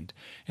patient.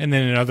 And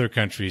then in other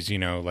countries,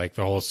 like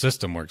the whole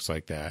system works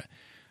like that.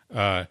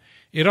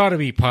 It ought to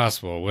be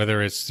possible,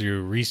 whether it's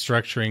through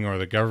restructuring or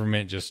the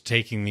government just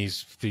taking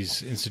these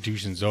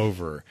institutions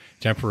over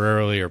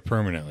temporarily or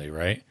permanently,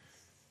 right?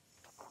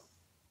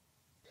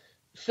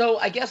 So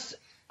I guess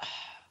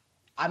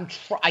I'm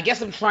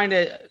trying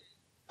to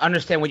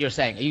understand what you're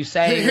saying. Are you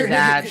saying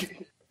that?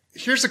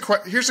 Here's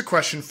a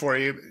question for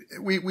you.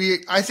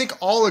 We I think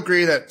all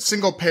agree that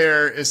single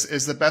payer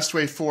is the best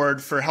way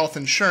forward for health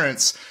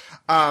insurance.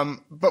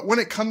 But when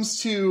it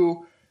comes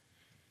to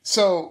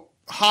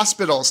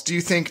hospitals, do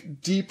you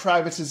think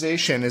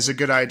deprivatization is a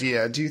good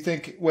idea? Do you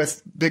think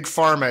with big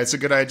pharma it's a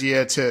good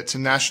idea to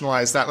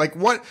nationalize that? Like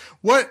what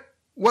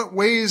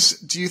ways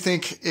do you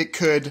think it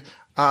could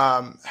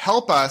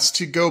help us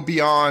to go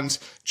beyond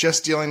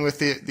just dealing with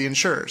the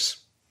insurers?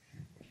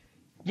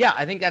 Yeah,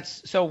 I think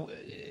that's so.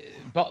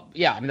 But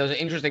yeah, I mean, those are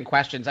interesting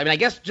questions. I mean, I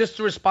guess just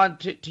to respond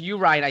to you,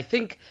 Ryan, I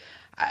think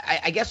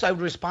I guess I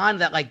would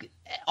respond that like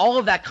all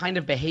of that kind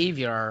of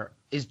behavior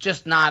is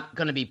just not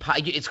going to be –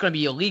 it's going to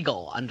be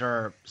illegal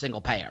under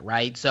single payer,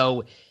 right?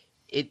 So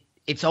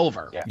it's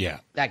over. Yeah.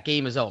 That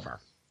game is over.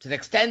 To the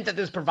extent that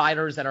there's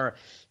providers that are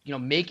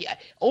making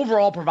 –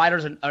 overall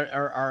providers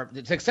are –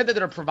 to the extent that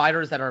there are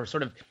providers that are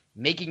sort of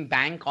making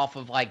bank off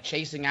of like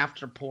chasing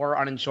after poor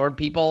uninsured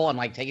people and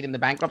like taking them to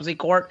bankruptcy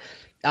court,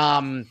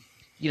 that's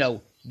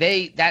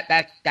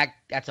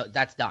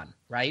done,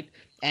 right?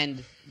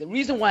 And the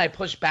reason why I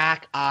push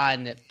back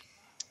on,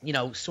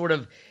 sort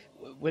of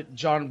with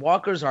John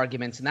Walker's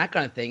arguments and that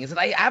kind of thing is that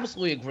I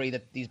absolutely agree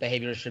that these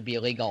behaviors should be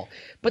illegal.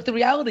 But the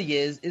reality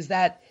is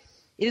that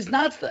it's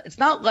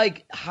not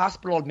like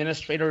hospital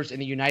administrators in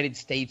the United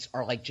States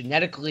are like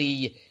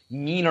genetically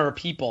meaner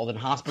people than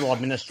hospital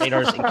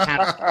administrators in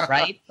Canada,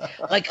 right?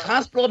 Like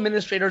hospital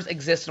administrators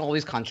exist in all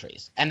these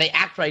countries and they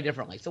act very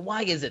differently. So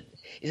why is it?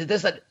 Is it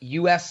this that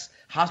U.S.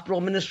 hospital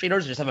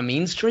administrators just have a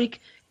mean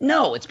streak?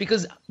 No, it's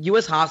because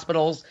U.S.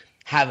 hospitals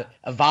have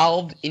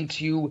evolved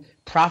into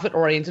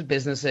profit-oriented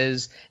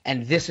businesses,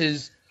 and this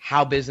is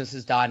how business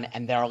is done,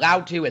 and they're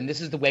allowed to, and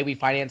this is the way we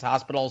finance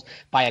hospitals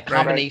by a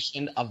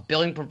combination of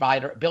billing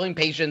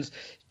patients,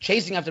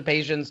 chasing after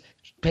patients,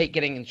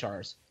 getting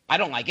insurers. I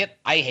don't like it.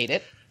 I hate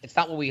it. It's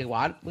not what we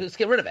want. Let's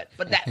get rid of it.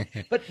 But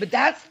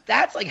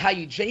that's like how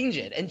you change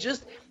it, and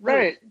just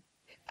right.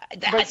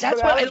 That's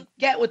why I don't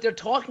get what they're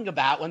talking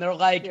about when they're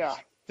like. Yeah.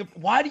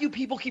 Why do you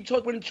people keep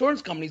talking about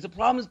insurance companies? The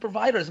problem is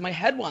providers. My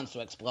head wants to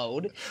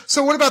explode.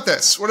 So what about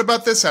this? What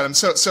about this, Adam?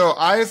 So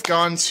I've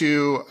gone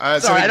to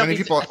many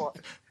people.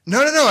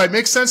 No. It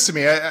makes sense to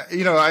me.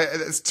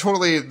 It's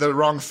totally the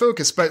wrong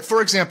focus. But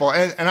for example,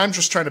 and I'm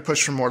just trying to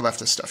push for more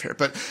leftist stuff here.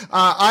 But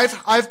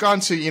I've gone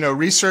to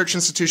research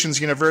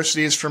institutions,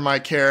 universities for my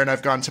care, and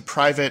I've gone to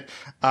private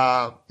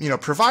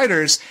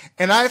providers,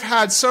 and I've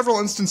had several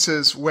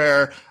instances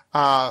where.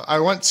 I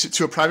went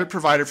to a private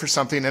provider for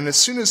something, and as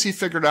soon as he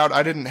figured out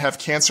I didn't have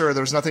cancer or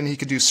there was nothing he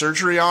could do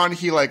surgery on,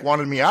 he like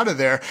wanted me out of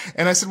there.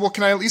 And I said, well,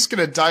 can I at least get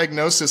a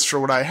diagnosis for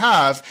what I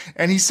have?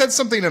 And he said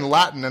something in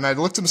Latin, and I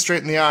looked him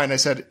straight in the eye and I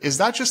said, is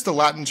that just the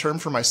Latin term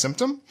for my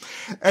symptom?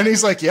 And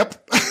he's like,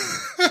 yep.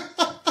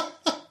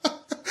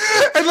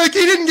 And like,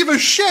 he didn't give a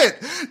shit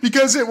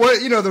because it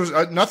was, there was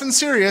nothing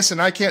serious and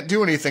I can't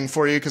do anything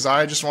for you because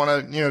I just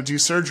want to, do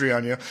surgery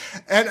on you.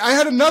 And I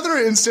had another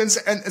instance,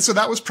 and so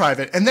that was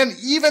private. And then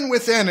even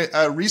within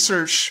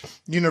research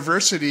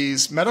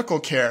university's medical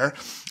care,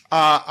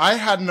 I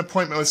had an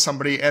appointment with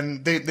somebody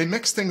and they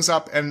mixed things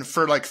up. And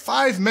for like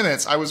 5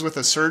 minutes, I was with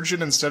a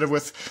surgeon instead of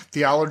with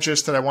the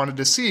allergist that I wanted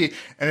to see.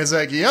 And it's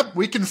like, yep,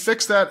 we can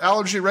fix that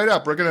allergy right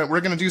up. We're going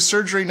to do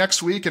surgery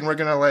next week and we're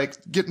going to like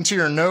get into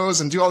your nose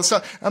and do all this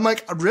stuff. I'm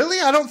like,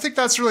 really? I don't think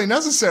that's really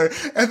necessary.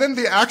 And then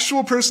the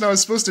actual person I was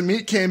supposed to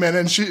meet came in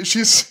and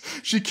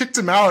she kicked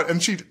him out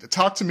and she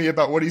talked to me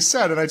about what he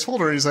said. And I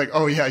told her, he's like,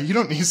 oh yeah, you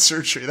don't need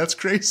surgery. That's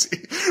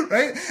crazy.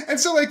 Right. And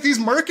so like these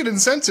market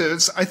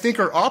incentives, I think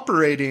are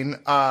operating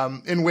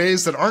in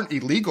ways that aren't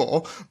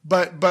illegal,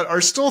 but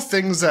are still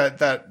things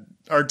that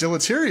are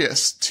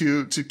deleterious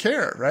to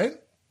care, right?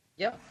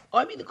 Yeah.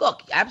 I mean,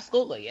 look,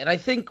 absolutely. And I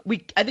think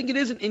it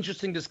is an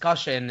interesting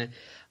discussion,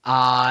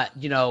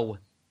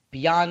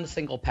 beyond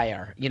single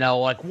payer,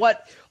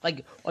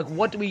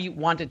 what do we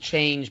want to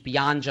change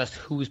beyond just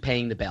who's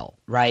paying the bill,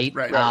 right?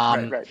 Right.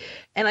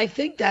 And I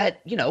think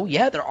that,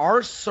 there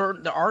are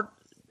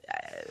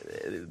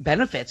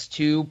benefits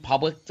to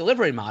public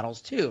delivery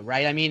models too,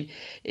 right? I mean,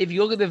 if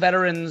you look at the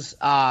Veterans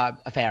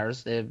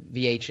Affairs, the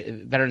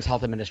Veterans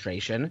Health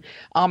Administration,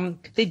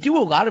 they do a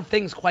lot of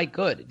things quite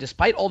good,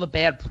 despite all the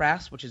bad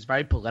press, which is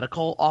very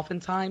political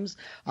oftentimes.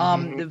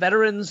 The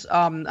veterans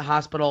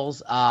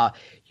hospitals,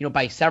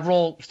 by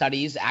several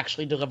studies,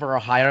 actually deliver a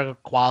higher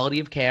quality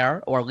of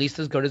care, or at least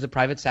as good as the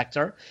private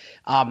sector.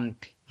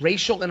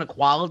 Racial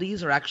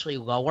inequalities are actually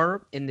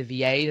lower in the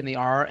VA than they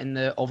are in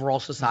the overall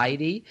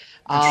society.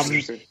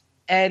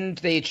 And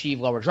they achieve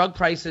lower drug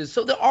prices.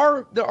 So there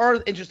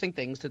are interesting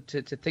things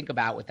to think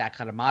about with that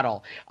kind of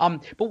model.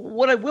 But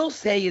what I will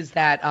say is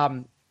that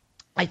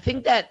I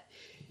think that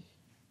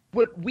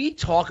what we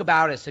talk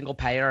about as single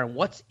payer and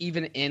what's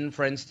even in,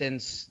 for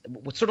instance,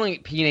 what's certainly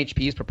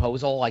PNHP's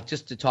proposal, like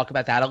just to talk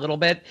about that a little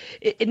bit,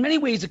 in many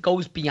ways it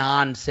goes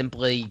beyond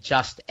simply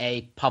just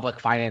a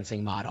public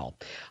financing model.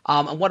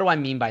 And what do I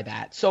mean by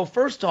that? So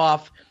first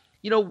off,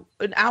 in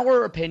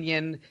our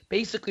opinion,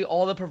 basically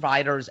all the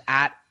providers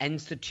at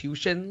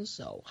institutions,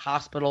 so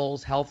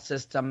hospitals, health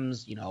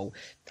systems,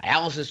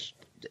 dialysis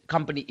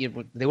company,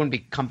 they wouldn't be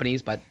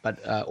companies, but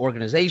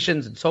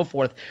organizations and so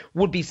forth,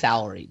 would be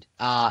salaried.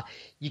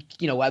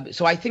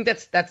 So I think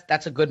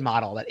that's a good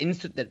model,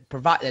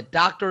 that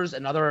doctors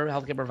and other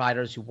healthcare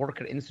providers who work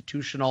at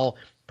institutional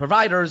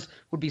providers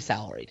would be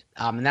salaried.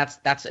 And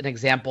that's an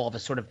example of a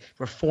sort of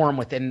reform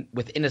within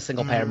a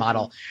single payer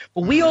model.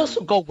 But we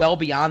also go well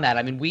beyond that.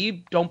 I mean,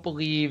 we don't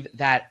believe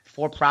that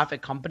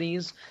for-profit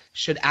companies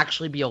should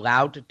actually be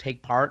allowed to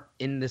take part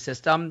in the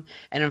system.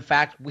 And in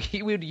fact,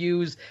 we would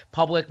use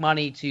public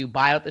money to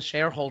buy out the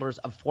shareholders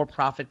of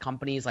for-profit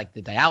companies like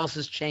the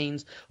dialysis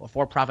chains or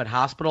for-profit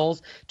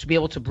hospitals to be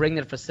able to bring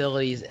their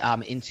facilities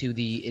into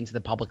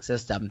the public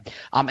system.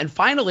 And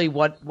finally,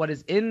 what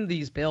is in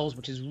these bills,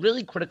 which is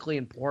really critically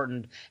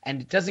important,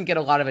 and it doesn't get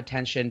a lot of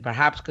attention,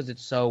 perhaps because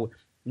it's so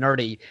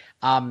nerdy,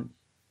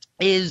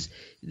 is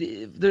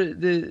the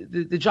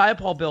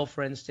Jayapal bill,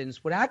 for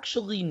instance, would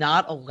actually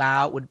not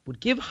allow, would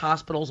give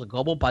hospitals a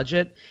global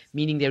budget,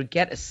 meaning they would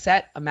get a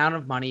set amount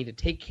of money to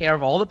take care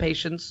of all the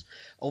patients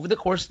over the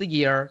course of the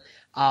year,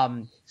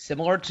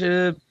 similar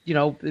to,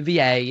 the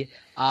VA.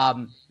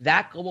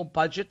 That global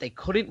budget, they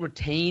couldn't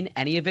retain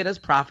any of it as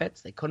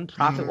profits. They couldn't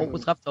profit what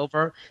was left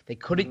over. They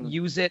couldn't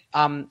use it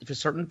for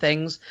certain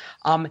things.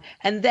 And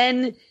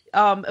then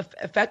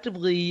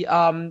effectively,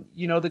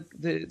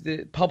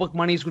 the public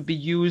monies would be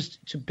used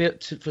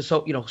for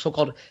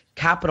so-called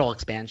capital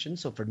expansion.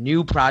 So for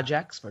new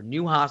projects, for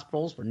new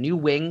hospitals, for new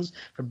wings,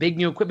 for big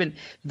new equipment,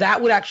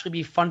 that would actually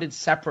be funded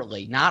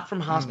separately, not from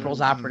hospitals'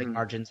 operating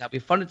margins. That would be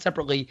funded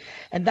separately,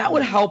 and that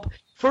would help,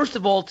 first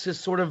of all, to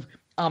sort of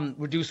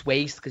reduce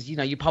waste, because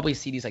you probably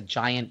see these like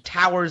giant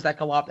towers that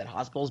go up that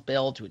hospitals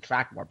build to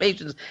attract more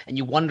patients, and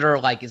you wonder,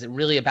 like, is it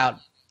really about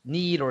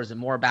need or is it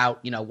more about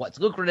what's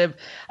lucrative?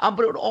 But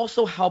it would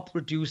also help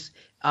reduce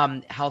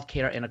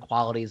healthcare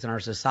inequalities in our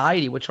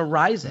society, which are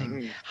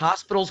rising.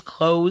 Hospitals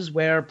close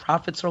where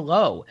profits are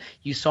low.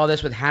 You saw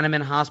this with Hahnemann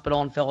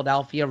Hospital in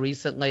Philadelphia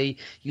recently.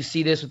 You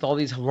see this with all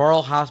these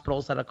rural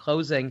hospitals that are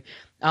closing.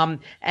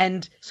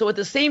 And so at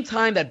the same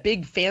time that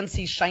big,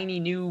 fancy, shiny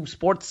new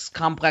sports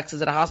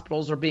complexes at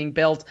hospitals are being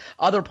built,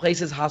 other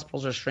places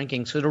hospitals are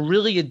shrinking. So to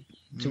really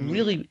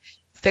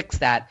fix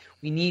that,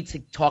 we need to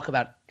talk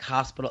about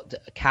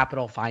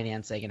capital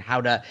financing and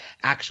how to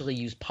actually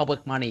use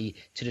public money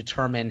to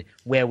determine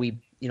where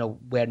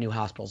new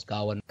hospitals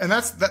go. And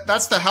that's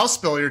the House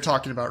bill you're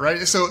talking about,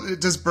 right? So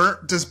does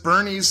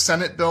Bernie's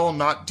Senate bill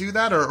not do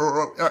that,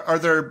 or are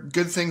there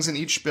good things in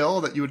each bill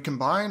that you would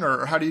combine,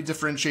 or how do you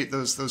differentiate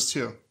those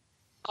two?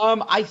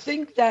 I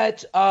think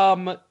that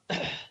when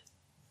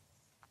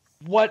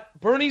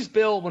Bernie's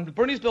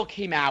bill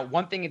came out,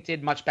 one thing it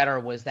did much better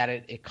was that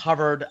it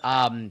covered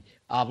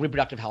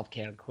reproductive health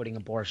care, including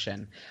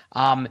abortion.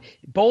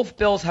 Both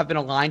bills have been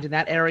aligned in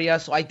that area.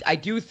 So I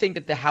do think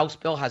that the House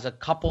bill has a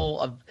couple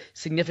of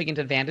significant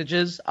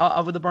advantages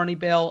over the Bernie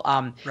bill,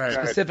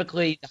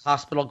 specifically the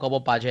hospital global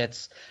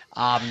budgets,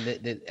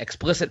 the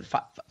explicit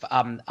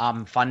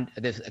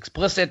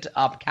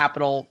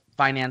capital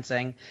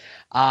financing.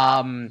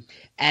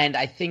 And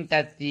I think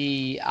that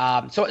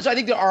so I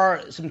think there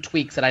are some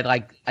tweaks that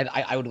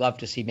I would love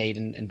to see made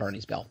in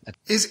Bernie's bill.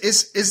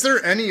 Is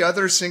there any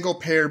other single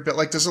payer bill?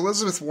 Like, does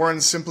Elizabeth Warren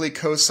simply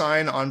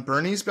co-sign on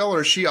Bernie's bill, or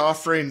is she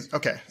offering?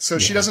 Okay, so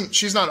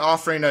she's not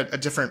offering a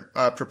different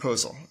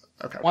proposal.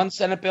 Okay. One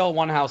Senate bill,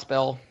 one House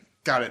bill.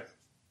 Got it.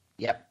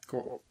 Yep.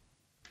 Cool.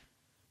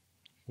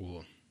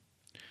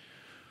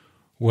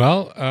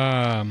 Well,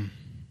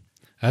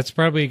 that's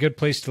probably a good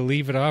place to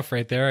leave it off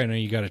right there. I know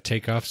you got to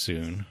take off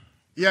soon.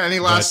 Yeah. Any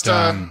last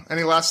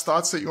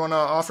thoughts that you want to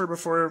offer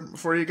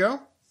before you go?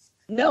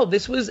 No,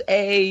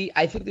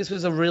 I think this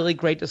was a really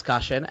great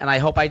discussion, and I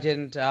hope I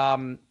didn't,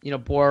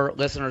 bore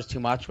listeners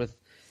too much with.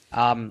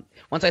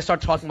 Once I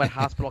start talking about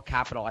hospital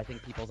capital, I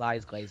think people's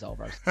eyes glaze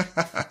over.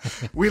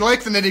 We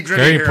like the nitty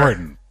gritty. Very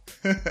important.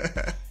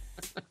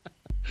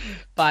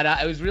 But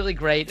it was really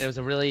great. It was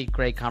a really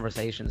great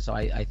conversation. So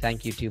I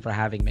thank you two for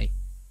having me.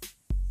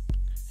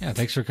 Yeah,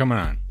 thanks for coming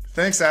on.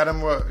 Thanks,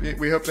 Adam. Well,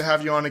 we hope to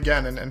have you on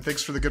again, and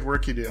thanks for the good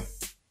work you do.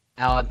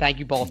 Alan, thank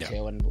you both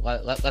too, and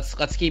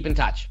let's keep in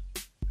touch.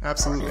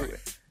 Absolutely.